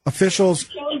 officials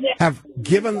have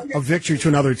given a victory to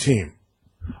another team.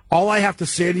 All I have to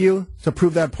say to you to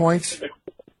prove that point,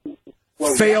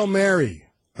 Fail Mary.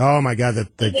 Oh, my God,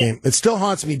 that game. It still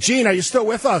haunts me. Gene, are you still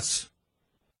with us?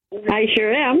 I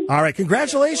sure am. All right,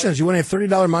 congratulations. You win a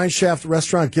 $30 Mine Chef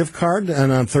restaurant gift card, and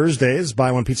on Thursdays,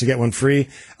 buy one pizza, get one free.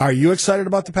 Are you excited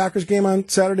about the Packers game on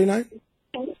Saturday night?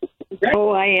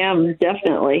 Oh, I am,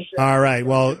 definitely. All right,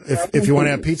 well, if you want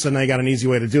to have pizza, now you got an easy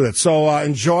way to do it. So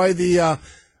enjoy the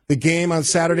game on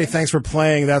Saturday. Thanks for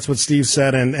playing. That's what Steve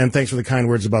said, and thanks for the kind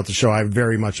words about the show. I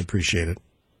very much appreciate it.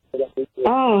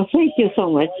 Oh, thank you so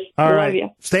much. All right. Love you.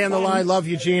 Stay on the line. Love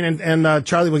you, Gene, and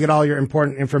Charlie will get all your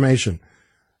important information.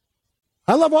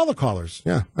 I love all the callers.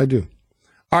 Yeah, I do.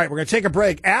 All right, we're going to take a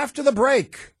break. After the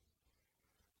break,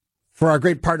 for our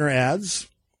great partner ads,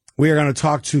 we are going to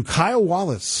talk to Kyle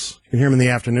Wallace. You can hear him in the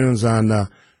afternoons on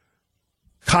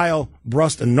Kyle,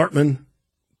 Brust, and Nortman.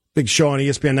 Big show on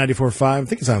ESPN 94.5. I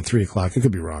think it's on 3 o'clock. I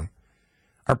could be wrong.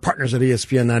 Our partners at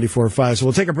ESPN 94.5. So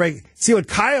we'll take a break, see what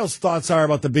Kyle's thoughts are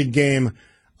about the big game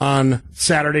on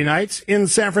Saturday night in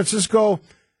San Francisco.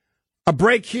 A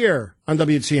break here on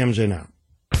WTMJ Now.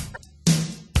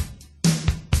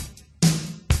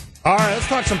 All right, let's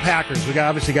talk some Packers. We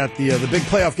obviously got the big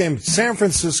playoff game, San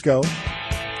Francisco.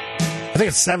 I think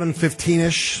it's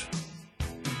 7:15-ish.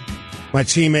 My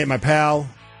teammate, my pal,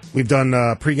 we've done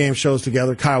pregame shows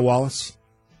together, Kyle Wallace.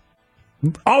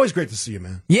 Always great to see you,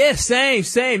 man. Yeah, same.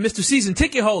 Mr. Season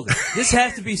Ticket Holder. This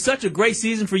has to be such a great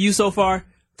season for you so far.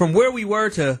 From where we were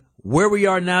to where we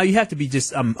are now, you have to be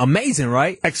just amazing,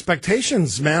 right?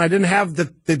 Expectations, man. I didn't have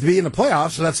to be in the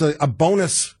playoffs, so that's a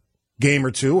bonus game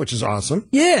or two, which is awesome.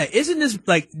 Yeah, isn't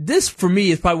this for me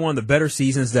is probably one of the better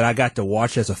seasons that I got to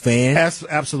watch as a fan.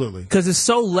 Absolutely. Because it's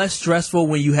so less stressful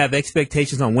when you have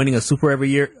expectations on winning a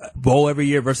bowl every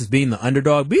year versus being the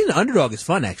underdog. Being the underdog is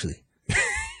fun, actually.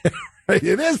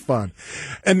 It is fun.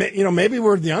 And, maybe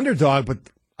we're the underdog, but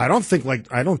I don't think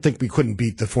we couldn't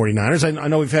beat the 49ers. I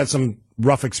know we've had some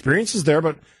rough experiences there,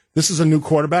 but this is a new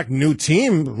quarterback, new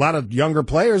team, a lot of younger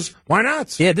players. Why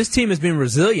not? Yeah, this team has been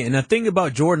resilient. And the thing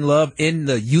about Jordan Love and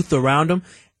the youth around him,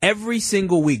 every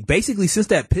single week, basically since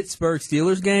that Pittsburgh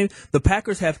Steelers game, the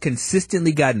Packers have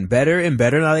consistently gotten better and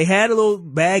better. Now, they had a little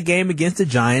bad game against the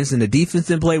Giants, and the defense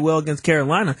didn't play well against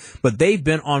Carolina, but they've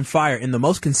been on fire. And the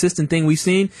most consistent thing we've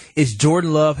seen is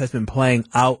Jordan Love has been playing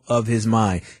out of his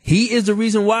mind. He is the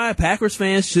reason why Packers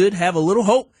fans should have a little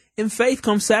hope and faith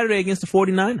come Saturday against the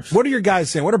 49ers. What are your guys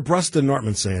saying? What are Brust and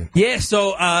Nortman saying? Yeah,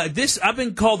 so I've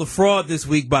been called a fraud this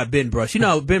week by Ben Brust.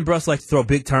 Ben Brust likes to throw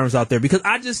big terms out there because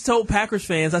I just told Packers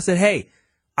fans, I said, hey,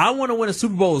 I want to win a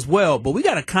Super Bowl as well, but we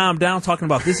got to calm down talking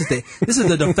about this is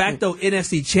the de facto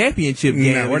NFC Championship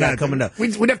game. No, we're not coming up.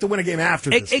 We'd have to win a game after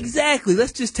this. Exactly.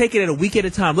 Let's just take it a week at a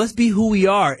time. Let's be who we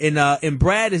are. And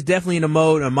Brad is definitely in a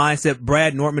mindset.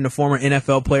 Brad Nortman, the former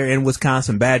NFL player and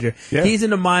Wisconsin Badger, he's in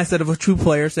the mindset of a true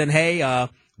player, saying, hey,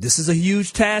 this is a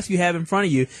huge task you have in front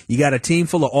of you. You got a team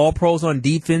full of all-pros on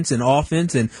defense and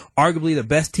offense and arguably the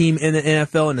best team in the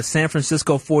NFL in the San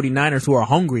Francisco 49ers who are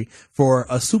hungry for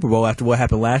a Super Bowl after what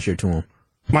happened last year to them.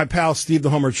 My pal Steve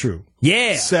the Homer True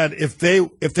said if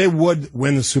they would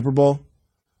win the Super Bowl,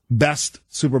 best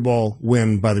Super Bowl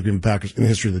win by the Green Bay Packers in the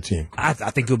history of the team. I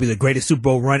think it'll be the greatest Super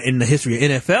Bowl run in the history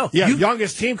of NFL. Yeah,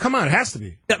 youngest team. Come on, it has to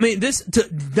be. I mean,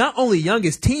 not only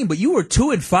youngest team, but you were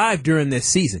 2-5 during this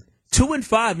season.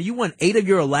 2-5, and you won 8 of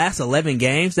your last 11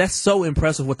 games. That's so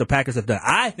impressive what the Packers have done.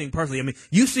 I think personally,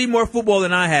 you see more football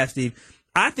than I have, Steve.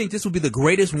 I think this will be the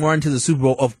greatest run to the Super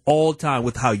Bowl of all time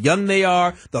with how young they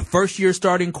are, the first-year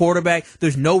starting quarterback.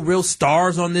 There's no real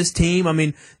stars on this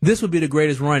team. This would be the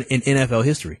greatest run in NFL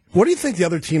history. What do you think the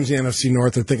other teams in the NFC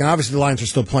North are thinking? Obviously, the Lions are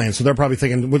still playing, so they're probably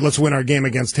thinking, let's win our game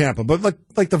against Tampa. But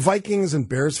like the Vikings and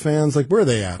Bears fans, where are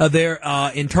they at? They're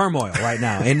in turmoil right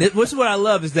now. And which is what I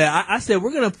love is that I said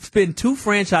we're going to spend 2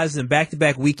 franchises in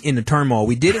back-to-back week in the turmoil.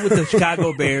 We did it with the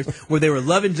Chicago Bears, where they were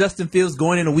loving Justin Fields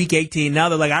going into Week 18. Now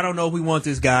they're like, I don't know if we want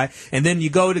this guy. And then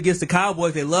you go against the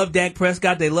Cowboys. They love Dak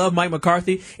Prescott. They love Mike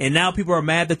McCarthy. And now people are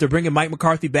mad that they're bringing Mike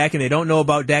McCarthy back and they don't know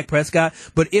about Dak Prescott.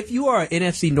 But if you are an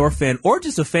NFC North fan or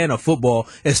just a fan of football,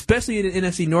 especially in the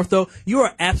NFC North, though, you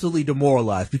are absolutely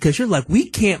demoralized because you're like, we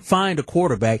can't find a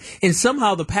quarterback. And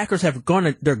somehow the Packers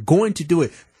they're going to do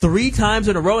it 3 times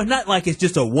in a row. It's not like it's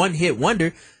just a one-hit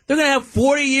wonder. They're going to have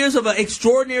 40 years of an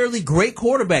extraordinarily great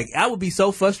quarterback. I would be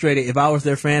so frustrated if I was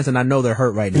their fans, and I know they're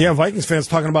hurt right now. Yeah, Vikings fans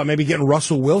talking about maybe getting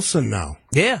Russell Wilson now.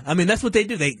 Yeah, that's what they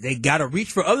do. They got to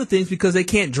reach for other things because they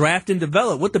can't draft and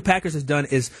develop. What the Packers has done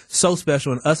is so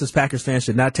special, and us as Packers fans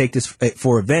should not take this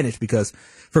for granted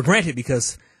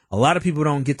because a lot of people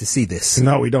don't get to see this.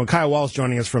 No, we don't. Kyle Wallace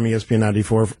joining us from ESPN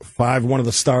 94.5, one of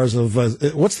the stars of,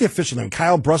 what's the official name?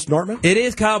 Kyle Brust Nortman? It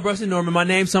is Kyle Brust Nortman. My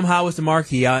name somehow is the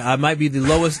marquee. I might be the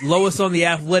lowest on the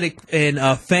athletic and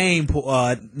fame,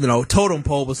 totem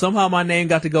pole, but somehow my name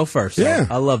got to go first. So yeah.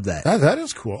 I love that. That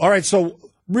is cool. All right, so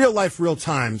real life, real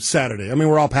time, Saturday.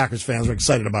 We're all Packers fans. We're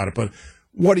excited about it, but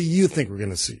what do you think we're going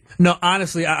to see? No,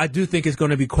 honestly, I do think it's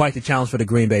going to be quite the challenge for the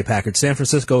Green Bay Packers. San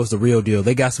Francisco is the real deal.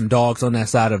 They got some dogs on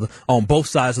on both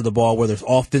sides of the ball, whether it's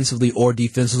offensively or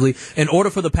defensively, in order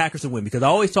for the Packers to win. Because I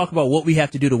always talk about what we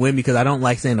have to do to win because I don't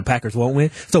like saying the Packers won't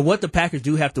win. So what the Packers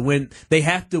do have to win, they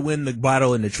have to win the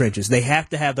battle in the trenches. They have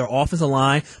to have their offensive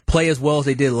line play as well as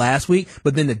they did last week.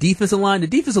 But then the defensive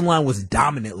line was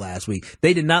dominant last week.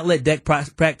 They did not let Dak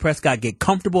Prescott get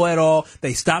comfortable at all.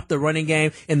 They stopped the running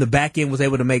game, and the back end was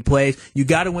able to make plays. You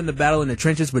got to win the battle in the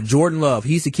trenches, but Jordan Love,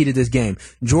 he's the key to this game.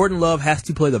 Jordan Love has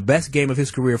to play the best game of his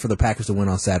career for the Packers to win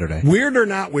on Saturday. Weird or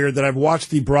not weird that I've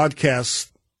watched the broadcast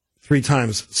 3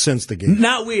 times since the game.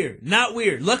 Not weird.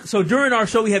 Look, so during our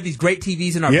show, we have these great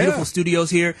TVs in our beautiful studios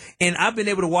here, and I've been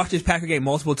able to watch this Packer game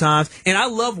multiple times, and I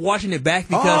love watching it back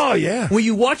because when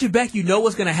you watch it back, you know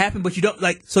what's going to happen, but you don't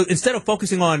so instead of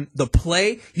focusing on the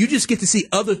play, you just get to see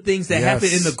other things that happen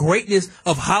in the greatness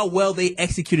of how well they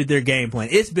executed their game plan.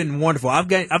 It's been wonderful. I've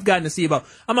gotten to see about,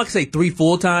 I'm not going to say 3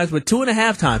 full times, but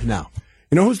 2.5 times now.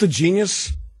 You know who's the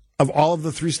genius of all of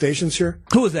the 3 stations here?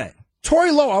 Who is that?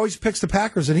 Torey Lowe always picks the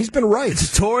Packers, and he's been right.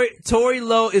 Torey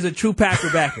Lowe is a true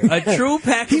Packer backer. A true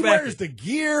Packer He backer. wears the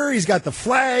gear. He's got the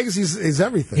flags. He's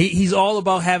everything. He's all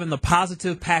about having the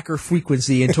positive Packer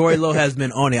frequency, and Torey Lowe has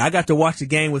been on it. I got to watch the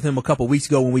game with him a couple weeks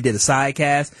ago when we did a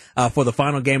sidecast for the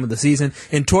final game of the season,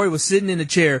 and Torey was sitting in the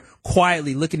chair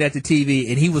quietly looking at the TV,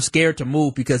 and he was scared to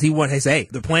move because he wanted to say, hey,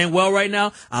 they're playing well right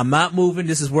now. I'm not moving.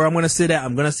 This is where I'm going to sit at.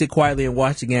 I'm going to sit quietly and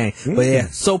watch the game. But yeah,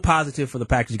 so positive for the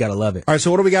Packers. You got to love it. All right, so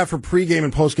what do we got for pregame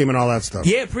and postgame and all that stuff?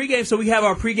 Yeah, pregame. So we have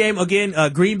our pregame again,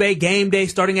 Green Bay game day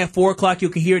starting at 4:00. You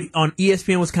can hear it on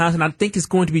ESPN Wisconsin. I think it's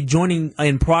going to be joining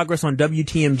in progress on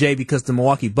WTMJ because the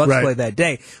Milwaukee Bucks play that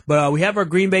day. But we have our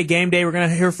Green Bay game day. We're going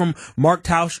to hear from Mark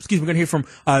Tausch. We're going to hear from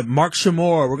Mark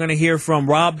Shamor. We're going to hear from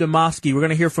Rob Domofsky. We're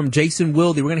going to hear from Jason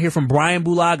Wilde. We're going to hear from Brian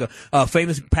Bulaga,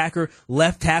 famous Packer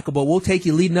left tackle. But we'll take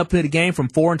you leading up to the game from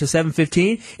 4 until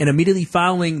 7:15, and immediately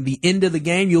following the end of the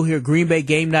game, you'll hear Green Bay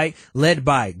game night led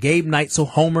by Gabe Neitzel,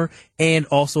 Homer, and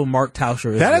also Mark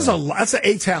Tauscher. That's an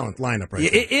A-talent lineup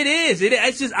right there. It is.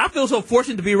 It's just, I feel so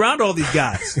fortunate to be around all these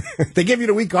guys. They give you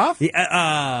the week off?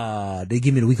 They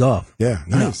give me the week off. Yeah,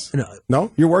 nice.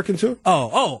 No? You're working too?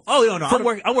 No. I'm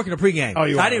working a pregame.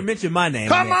 Oh, I didn't mention my name.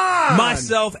 Come on!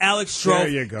 Myself, Alex There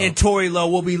you go. Stroh, and Torey Lowe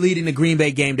will be leading the Green Bay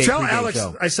game day Tell pregame Alex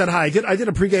show. I said hi. I did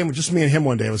a pregame with just me and him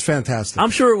one day. It was fantastic. I'm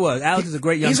sure it was. Alex is a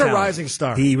great young He's talent. a rising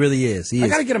star. He really is. I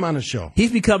got to get him on the show.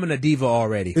 He's becoming a diva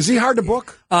already. Is he hard to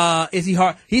book? Is he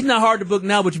hard? He's not hard to book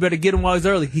now, but you better get him while he's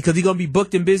early because he's going to be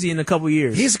booked and busy in a couple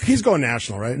years. He's going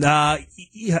national, right?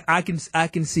 I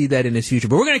can see that in his future,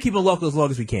 but we're going to keep him local as long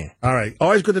as we can. All right.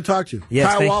 Always good to talk to you. Yes,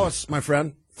 Kyle thank Wallace, my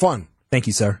friend. Fun. Thank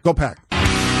you, sir. Go Pack.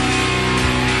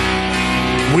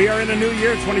 We are in a new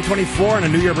year, 2024, and a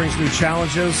new year brings new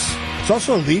challenges. It's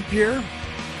also a leap year,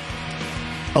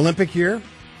 Olympic year.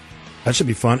 That should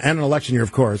be fun. And an election year,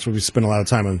 of course. We spend a lot of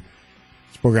time on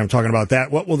this program talking about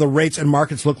that. What will the rates and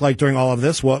markets look like during all of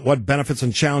this? What benefits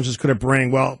and challenges could it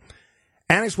bring? Well,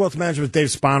 Annex Wealth Management, Dave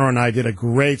Spano and I did a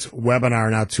great webinar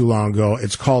not too long ago.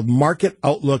 It's called Market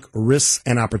Outlook, Risks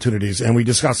and Opportunities, and we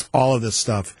discussed all of this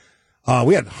stuff.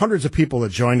 We had hundreds of people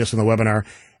that joined us in the webinar,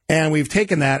 and we've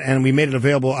taken that and we made it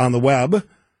available on the web,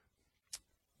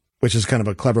 which is kind of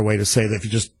a clever way to say that if you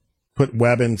just put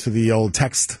web into the old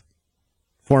text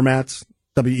formats,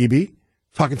 WEB,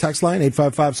 talking text line,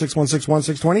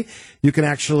 855-616-1620, you can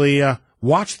actually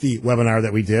watch the webinar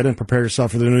that we did and prepare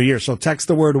yourself for the new year. So text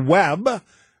the word web,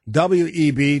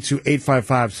 WEB, to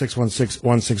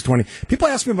 855-616-1620. People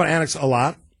ask me about Annex a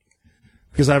lot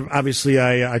because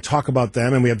I talk about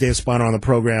them, and we have Dave Spano on the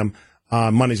program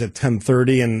Mondays at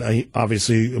 10:30, and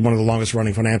obviously one of the longest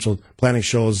running financial planning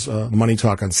shows, Money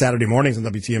Talk, on Saturday mornings on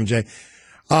WTMJ.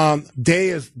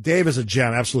 Dave is a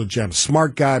gem, absolute gem.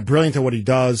 Smart guy, brilliant at what he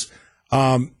does.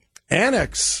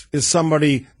 Annex is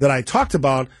somebody that I talked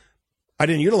about. I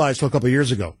didn't utilize till a couple of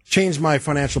years ago. Changed my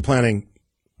financial planning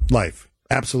life.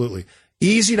 Absolutely.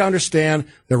 Easy to understand.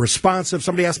 They're responsive.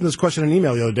 Somebody asked me this question in an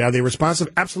email the other day. Are they responsive?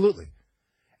 Absolutely.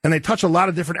 And they touch a lot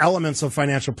of different elements of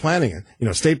financial planning.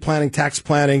 Estate planning, tax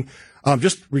planning,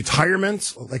 just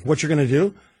retirement, like what you're going to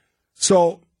do.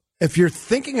 So if you're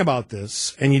thinking about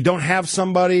this and you don't have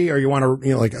somebody or you want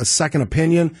to, like a second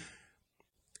opinion,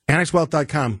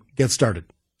 AnnexWealth.com, get started.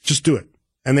 Just do it.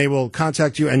 And they will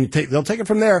contact you and they'll take it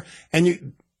from there.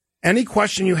 And any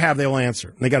question you have, they will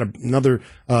answer. They got another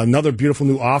beautiful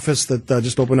new office that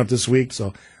just opened up this week.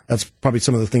 So that's probably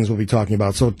some of the things we'll be talking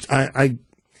about. So I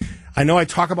know I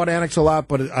talk about Annex a lot,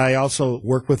 but I also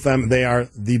work with them. They are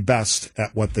the best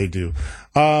at what they do.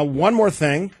 One more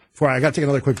thing before I got to take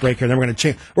another quick break here, and then we're going to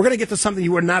change. We're going to get to something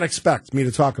you would not expect me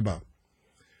to talk about.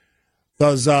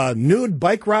 Does nude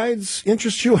bike rides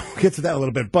interest you? I'll get to that a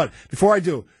little bit. But before I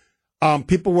do,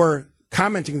 people were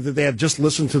commenting that they had just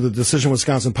listened to the Decision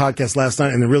Wisconsin podcast last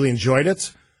night and they really enjoyed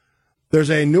it. There's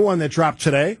a new one that dropped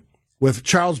today with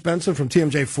Charles Benson from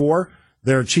TMJ4,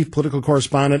 their chief political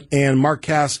correspondent, and Mark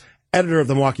Cass, editor of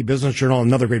the Milwaukee Business Journal,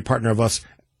 another great partner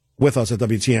with us at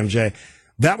WTMJ.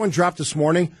 That one dropped this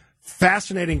morning.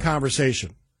 Fascinating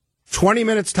conversation. 20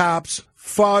 minutes tops,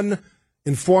 fun,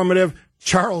 informative.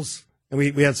 Charles, and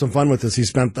we had some fun with this. He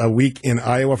spent a week in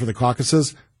Iowa for the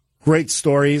caucuses. Great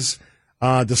stories,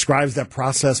 describes that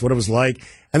process, what it was like.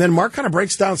 And then Mark kind of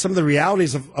breaks down some of the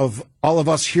realities of all of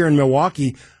us here in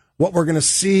Milwaukee, what we're going to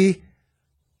see,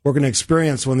 we're going to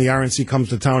experience when the RNC comes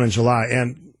to town in July.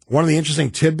 And one of the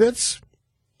interesting tidbits,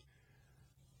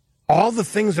 all the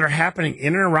things that are happening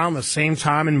in and around the same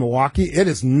time in Milwaukee, it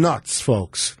is nuts,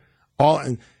 folks.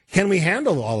 And can we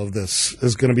handle all of this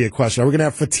is going to be a question. Are we going to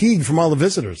have fatigue from all the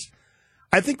visitors?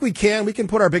 I think we can. We can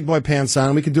put our big boy pants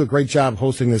on. We can do a great job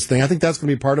hosting this thing. I think that's going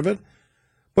to be part of it.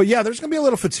 But yeah, there's going to be a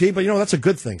little fatigue, but that's a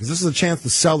good thing because this is a chance to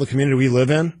sell the community we live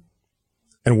in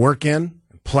and work in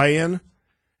and play in.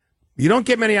 You don't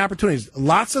get many opportunities.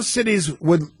 Lots of cities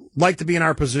would like to be in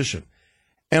our position.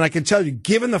 And I can tell you,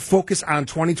 given the focus on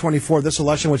 2024, this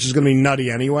election, which is going to be nutty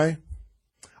anyway,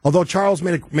 although Charles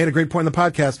made a great point in the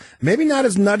podcast, maybe not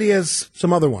as nutty as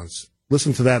some other ones.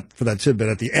 Listen to that for that tidbit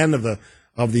at the end of the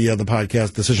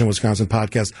podcast, Decision Wisconsin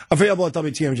podcast, available at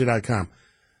WTMJ.com.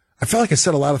 I felt like I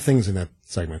said a lot of things in that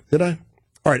segment. Did I?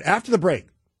 All right, after the break,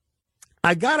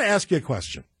 I got to ask you a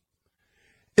question.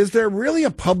 Is there really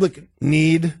a public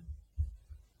need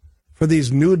for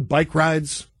these nude bike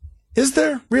rides? Is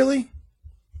there really?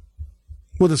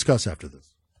 We'll discuss after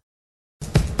this.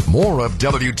 More of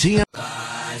WTM.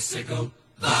 Bicycle,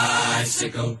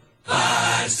 bicycle,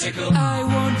 bicycle. I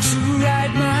want to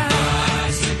ride my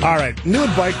bicycle. All right,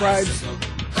 nude bike rides.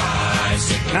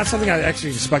 Not something I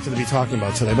actually expected to be talking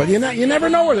about today, but you never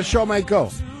know where the show might go.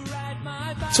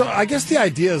 So I guess the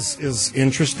idea is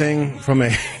interesting from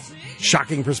a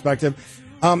shocking perspective.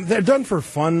 They're done for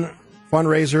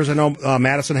fundraisers. I know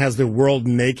Madison has the World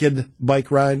Naked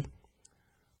Bike Ride.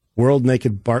 World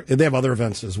Naked Bike. They have other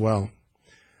events as well.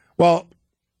 Well,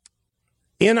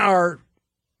 I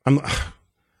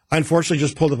unfortunately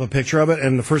just pulled up a picture of it,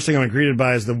 and the first thing I'm greeted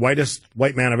by is the whitest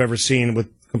white man I've ever seen, with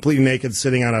completely naked,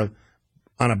 sitting on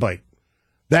a bike.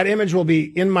 That image will be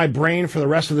in my brain for the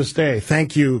rest of this day.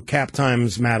 Thank you, Cap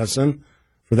Times Madison,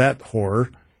 for that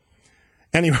horror.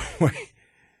 Anyway,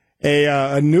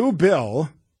 a new bill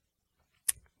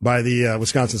by the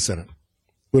Wisconsin Senate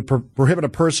would prohibit a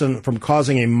person from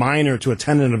causing a minor to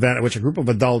attend an event at which a group of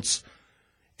adults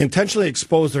intentionally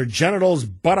expose their genitals,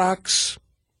 buttocks,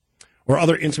 or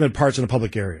other intimate parts in a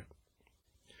public area.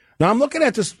 Now, I'm looking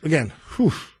at this, again, I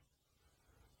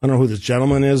don't know who this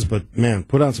gentleman is, but, man,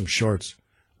 put on some shorts.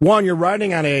 One, you're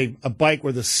riding on a bike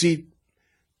where the seat,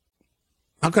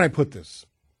 how can I put this?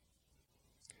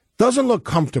 Doesn't look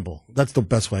comfortable. That's the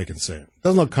best way I can say it.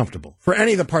 Doesn't look comfortable for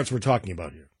any of the parts we're talking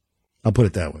about here. I'll put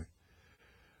it that way.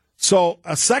 So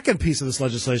a second piece of this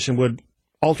legislation would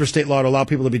alter state law to allow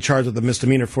people to be charged with a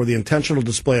misdemeanor for the intentional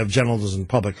display of genitals in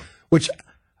public, which,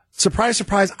 surprise,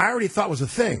 surprise, I already thought was a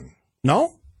thing.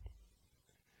 No?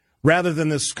 Rather than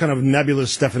this kind of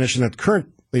nebulous definition that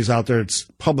currently is out there, it's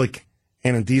public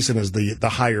and indecent is the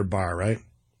higher bar, right?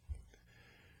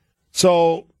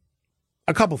 So,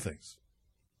 a couple things.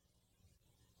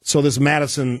 So this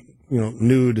Madison,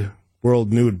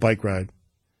 World Nude Bike Ride,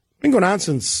 been going on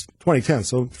since 2010,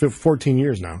 so 14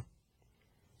 years now.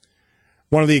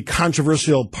 One of the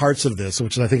controversial parts of this,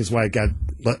 which I think is why it got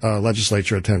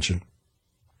legislature attention,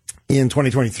 in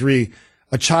 2023,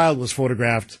 a child was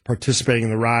photographed participating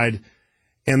in the ride,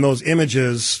 and those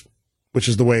images, which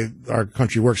is the way our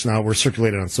country works now, were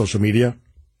circulated on social media.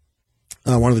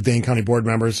 One of the Dane County board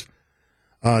members,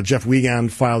 Jeff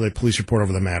Wiegand, filed a police report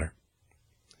over the matter.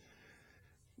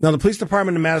 Now, the police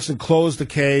department in Madison closed the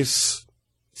case,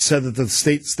 said that the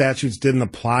state statutes didn't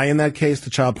apply in that case to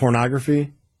child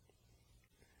pornography.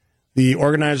 The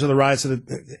organizer of the ride said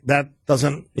that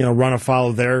doesn't, run afoul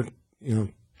of their,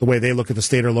 the way they look at the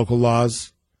state or local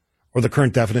laws or the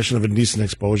current definition of indecent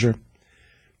exposure.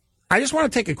 I just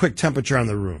want to take a quick temperature on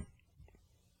the room.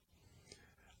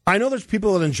 I know there's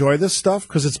people that enjoy this stuff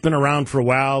because it's been around for a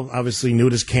while. Obviously,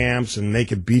 nudist camps and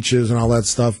naked beaches and all that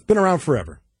stuff. Been around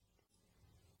forever.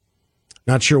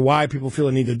 Not sure why people feel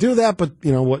the need to do that, but,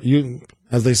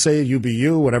 as they say, you be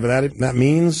you, whatever that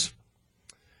means.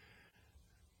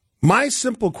 My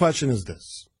simple question is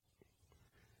this.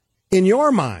 In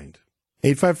your mind,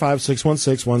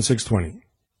 855-616-1620,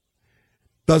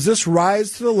 does this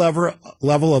rise to the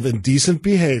level of indecent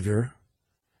behavior,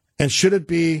 and should it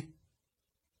be,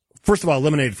 first of all,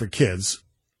 eliminated for kids?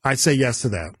 I'd say yes to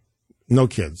that. No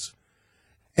kids.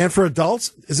 And for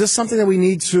adults, is this something that we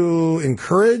need to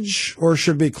encourage or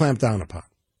should be clamped down upon?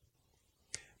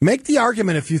 Make the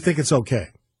argument if you think it's okay.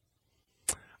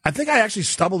 I think I actually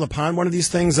stumbled upon one of these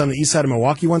things on the east side of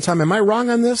Milwaukee one time. Am I wrong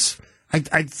on this?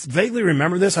 I vaguely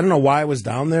remember this. I don't know why I was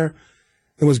down there.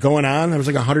 It was going on. There was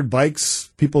like 100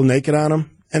 bikes, people naked on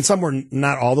them. And some were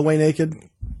not all the way naked,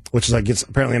 which is, I guess,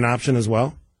 apparently an option as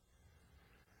well.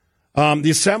 The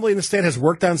Assembly in the state has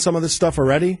worked on some of this stuff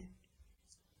already.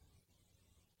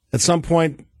 At some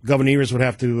point, Governor Evers would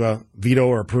have to veto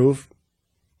or approve.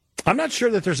 I'm not sure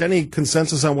that there's any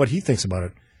consensus on what he thinks about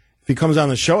it. If he comes on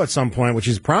the show at some point, which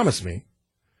he's promised me,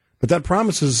 but that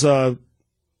promise is a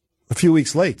few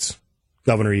weeks late,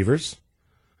 Governor Evers.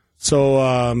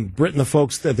 So, Britt and the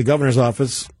folks at the governor's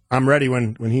office, I'm ready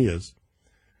when he is.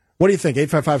 What do you think?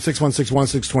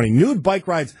 855-616-1620. Nude bike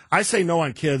rides. I say no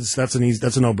on kids. That's a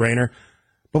no-brainer.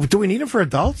 But do we need them for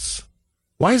adults?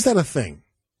 Why is that a thing?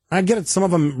 I get it. Some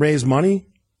of them raise money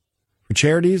for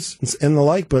charities and the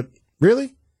like, but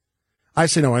really? I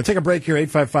say no. I take a break here.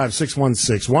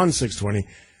 855-616-1620.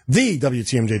 The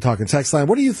WTMJ Talking Text Line.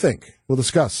 What do you think? We'll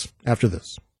discuss after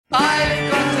this.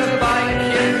 I've got a bike,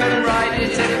 you can ride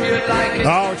it if you like it.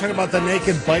 Oh, we're talking about the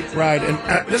naked bike ride. And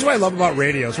this is what I love about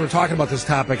radio. So we're talking about this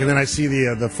topic, and then I see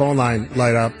the phone line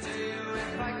light up.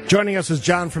 Joining us is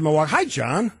John from Milwaukee. Hi,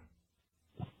 John.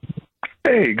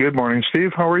 Hey, good morning,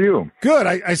 Steve. How are you? Good.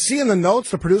 I see in the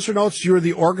notes, the producer notes, you were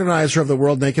the organizer of the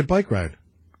World Naked Bike Ride.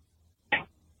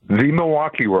 The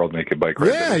Milwaukee World Naked Bike Ride.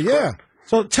 Yeah, yeah.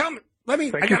 So tell me,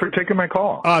 Thank you for taking my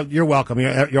call. You're welcome.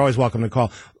 You're always welcome to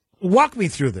call. Walk me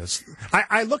through this.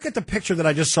 I look at the picture that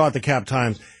I just saw at the Cap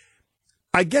Times.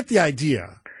 I get the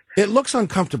idea. It looks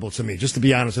uncomfortable to me, just to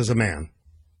be honest, as a man.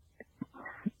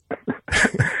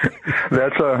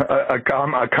 That's a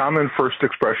common first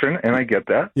expression, and I get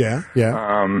that. Yeah.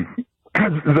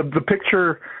 The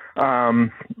picture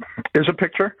is a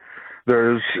picture.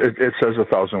 It says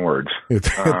 1,000 words. It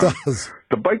does.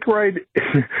 The bike ride,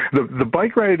 the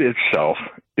bike ride itself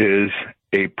is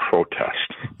a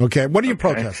protest. Okay, what are you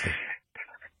protesting?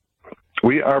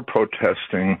 We are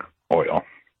protesting oil,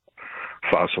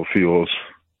 fossil fuels.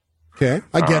 Okay,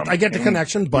 I get the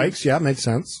connection. Bikes, yeah, makes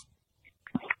sense.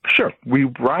 Sure, we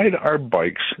ride our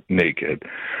bikes naked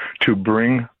to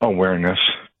bring awareness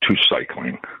to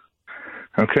cycling.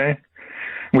 Okay.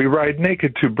 We ride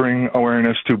naked to bring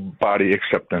awareness to body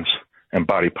acceptance and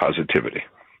body positivity.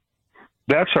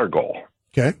 That's our goal.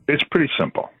 Okay. It's pretty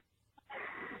simple.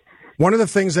 One of the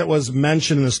things that was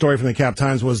mentioned in the story from the Cap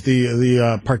Times was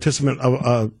the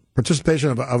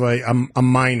participation of a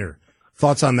minor.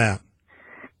 Thoughts on that?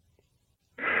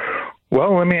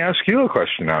 Well, let me ask you a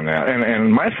question on that.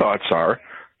 And my thoughts are,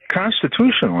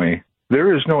 constitutionally,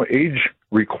 there is no age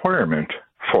requirement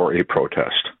for a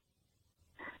protest.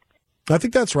 I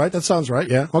think that's right. That sounds right.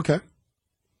 Yeah. Okay.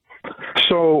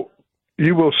 So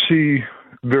you will see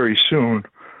very soon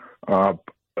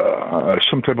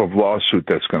some type of lawsuit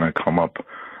that's going to come up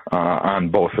on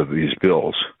both of these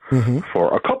bills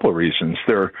for a couple of reasons.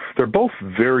 They're both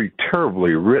very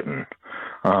terribly written.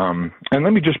 And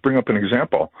let me just bring up an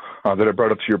example that I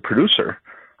brought up to your producer.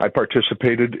 I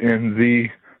participated in the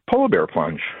polar bear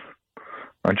plunge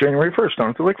on January 1st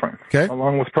down at the lakefront,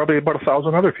 along with probably about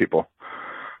 1,000 other people.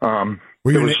 There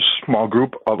was a small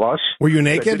group of us. Were you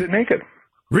naked? That did it naked.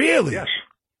 Really? Yes.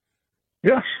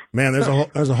 Yes. Man,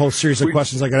 there's a whole series of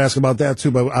questions I could ask about that too,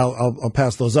 but I'll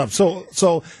pass those up. So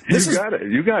this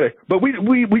you got it. But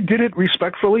we did it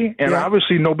respectfully, and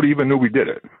obviously nobody even knew we did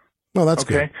it. No, that's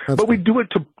okay. Good. But we do it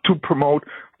to promote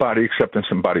body acceptance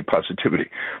and body positivity.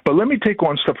 But let me take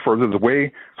one step further. The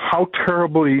way how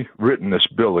terribly written this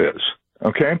bill is.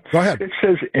 Okay. Go ahead. It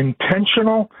says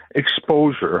intentional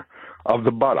exposure of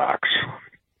the buttocks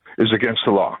is against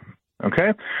the law.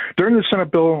 Okay. During the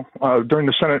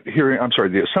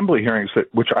assembly hearings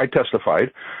which I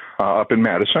testified up in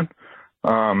Madison,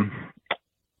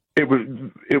 it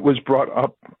was brought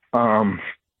up. Hold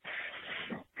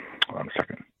on a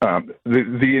second.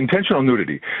 The intentional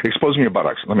nudity, exposing your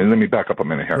buttocks. Let me back up a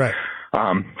minute here. Right.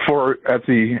 At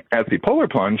the polar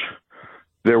plunge,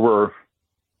 there was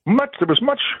much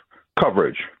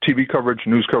coverage, TV coverage,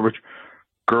 news coverage,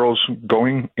 girls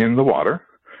going in the water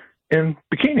in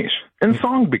bikinis, in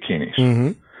thong bikinis.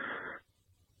 Mm-hmm.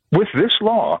 With this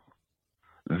law,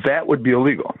 that would be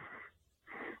illegal.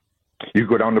 You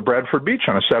go down to Bradford Beach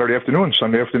on a Saturday afternoon,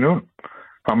 Sunday afternoon.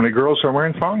 How many girls are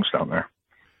wearing thongs down there?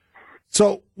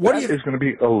 So what is going to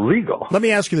be illegal? Let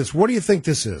me ask you this: what do you think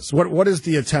this is? What is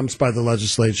the attempts by the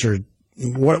legislature?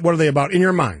 What are they about in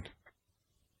your mind?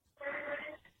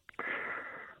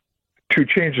 To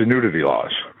change the nudity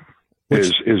laws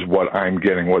is what I'm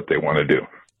getting. What they want to do.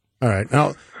 All right.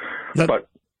 Now,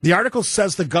 the article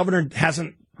says the governor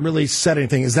hasn't really said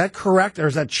anything. Is that correct, or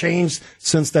has that changed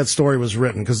since that story was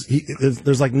written? Because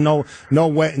there's like no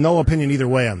opinion either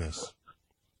way on this.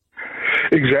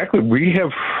 Exactly. We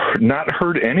have not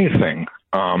heard anything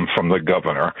from the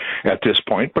governor at this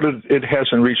point, but it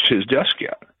hasn't reached his desk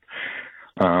yet.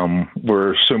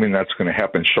 We're assuming that's going to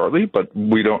happen shortly, but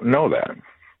we don't know that.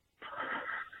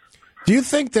 Do you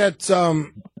think that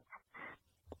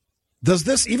does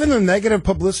this, even the negative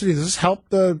publicity, does this help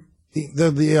the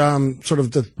sort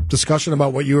of the discussion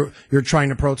about what you're trying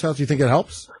to protest? Do you think it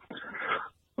helps?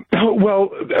 Well,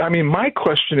 I mean, my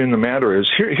question in the matter is,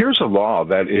 here's a law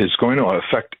that is going to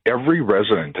affect every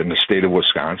resident in the state of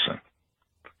Wisconsin.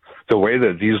 The way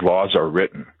that these laws are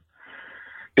written.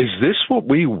 Is this what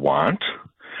we want?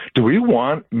 Do we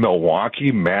want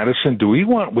Milwaukee, Madison? Do we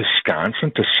want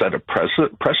Wisconsin to set a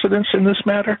precedence in this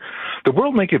matter? The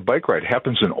World Naked Bike Ride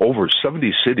happens in over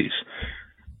 70 cities.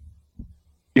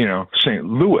 You know, St.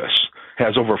 Louis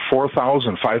has over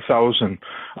 4,000, 5,000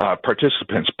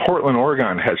 participants. Portland,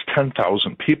 Oregon has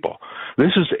 10,000 people.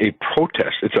 This is a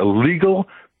protest. It's a legal,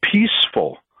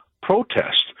 peaceful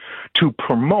protest to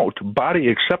promote body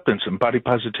acceptance and body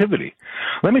positivity.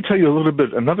 Let me tell you a little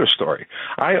bit another story.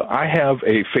 I have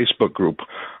a Facebook group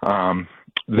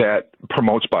that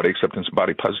promotes body acceptance and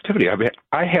body positivity.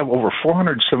 I have over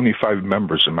 475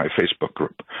 members in my Facebook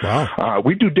group. Wow.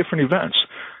 We do different events.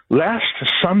 Last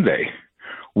Sunday,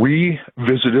 we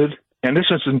visited, and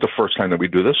this isn't the first time that we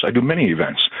do this. I do many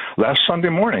events. Last Sunday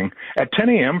morning at 10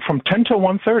 a.m. from 10 to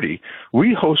 1:30,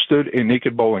 we hosted a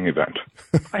naked bowling event.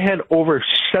 I had over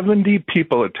 70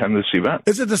 people attend this event.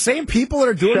 Is it the same people that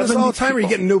are doing this all the time, or are you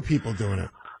getting new people doing it?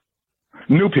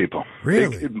 New people.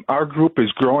 Really? Our group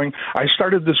is growing. I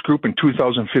started this group in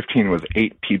 2015 with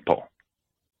 8 people.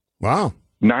 Wow.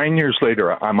 9 years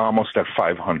later, I'm almost at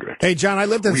 500. Hey, John, I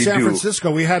lived in San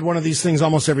Francisco. We had one of these things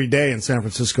almost every day in San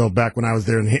Francisco back when I was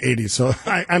there in the 80s. So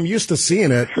I'm used to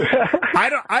seeing it.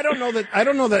 I don't know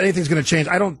that anything's going to change.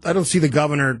 I don't see the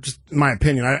governor, just in my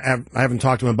opinion. I haven't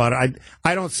talked to him about it.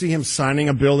 I don't see him signing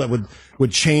a bill that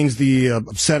would change the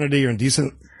obscenity or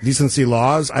decency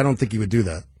laws. I don't think he would do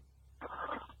that.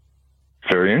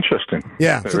 Very interesting.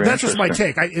 Yeah, Very so that's just my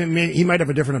take. I mean, he might have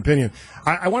a different opinion.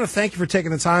 I want to thank you for taking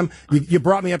the time. You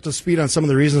brought me up to speed on some of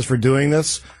the reasons for doing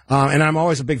this, and I'm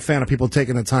always a big fan of people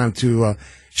taking the time to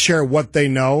share what they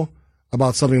know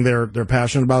about something they're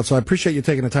passionate about. So I appreciate you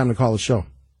taking the time to call the show.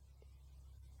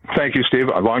 Thank you, Steve.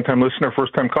 A long-time listener,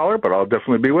 first-time caller, but I'll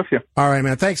definitely be with you. All right,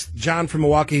 man. Thanks, John from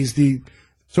Milwaukee. He's the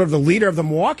sort of the leader of the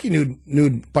Milwaukee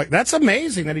nude bike. That's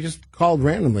amazing that he just called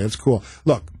randomly. That's cool.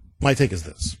 Look, my take is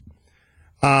this.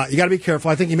 You got to be careful.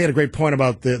 I think you made a great point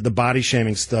about the body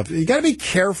shaming stuff. You got to be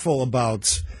careful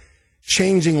about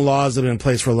changing laws that have been in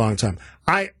place for a long time.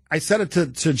 I said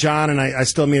it to John, and I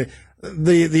still mean it.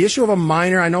 The issue of a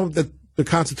minor, I know that the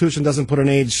Constitution doesn't put an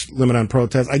age limit on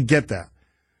protest. I get that.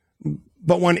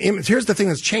 But here's the thing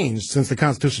that's changed since the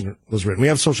Constitution was written. We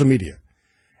have social media.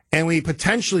 And we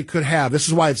potentially could have, this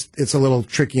is why it's a little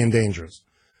tricky and dangerous,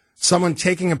 someone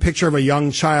taking a picture of a young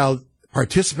child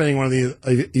participating in one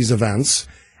of these events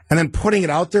and then putting it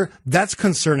out there. That's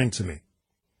concerning to me.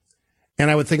 And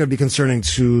I would think it would be concerning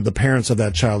to the parents of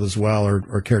that child as well,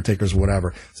 or caretakers or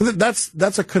whatever. So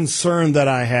that's a concern that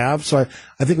I have. So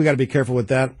I think we got to be careful with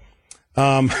that.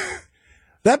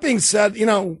 That being said, you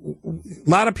know, a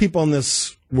lot of people in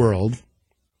this world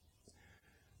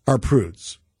are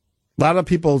prudes. A lot of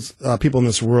people in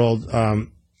this world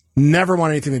never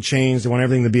want anything to change. They want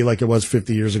everything to be like it was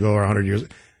 50 years ago or 100 years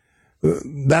ago.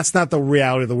 That's not the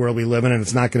reality of the world we live in, and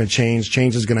it's not going to change.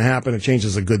 Change is going to happen, and change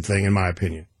is a good thing, in my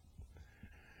opinion.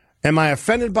 Am I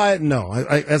offended by it? No.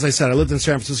 As I said, I lived in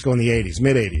San Francisco in the 80s,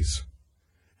 mid-80s.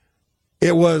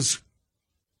 It was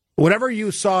whatever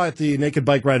you saw at the Naked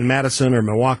Bike Ride in Madison or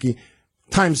Milwaukee,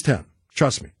 times 10.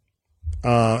 Trust me.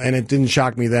 And it didn't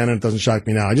shock me then, and it doesn't shock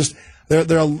me now.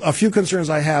 There are a few concerns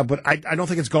I have, but I don't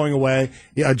think it's going away.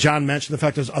 John mentioned the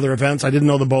fact there's other events. I didn't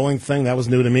know the bowling thing. That was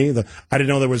new to me. I didn't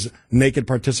know there was naked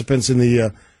participants in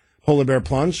the polar bear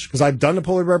plunge, because I've done the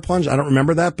polar bear plunge. I don't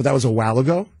remember that, but that was a while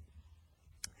ago.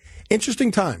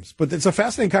 Interesting times, but it's a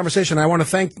fascinating conversation. I want to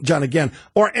thank John again,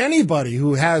 or anybody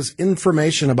who has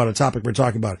information about a topic we're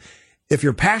talking about. If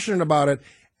you're passionate about it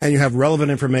and you have relevant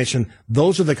information,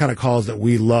 those are the kind of calls that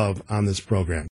we love on this program.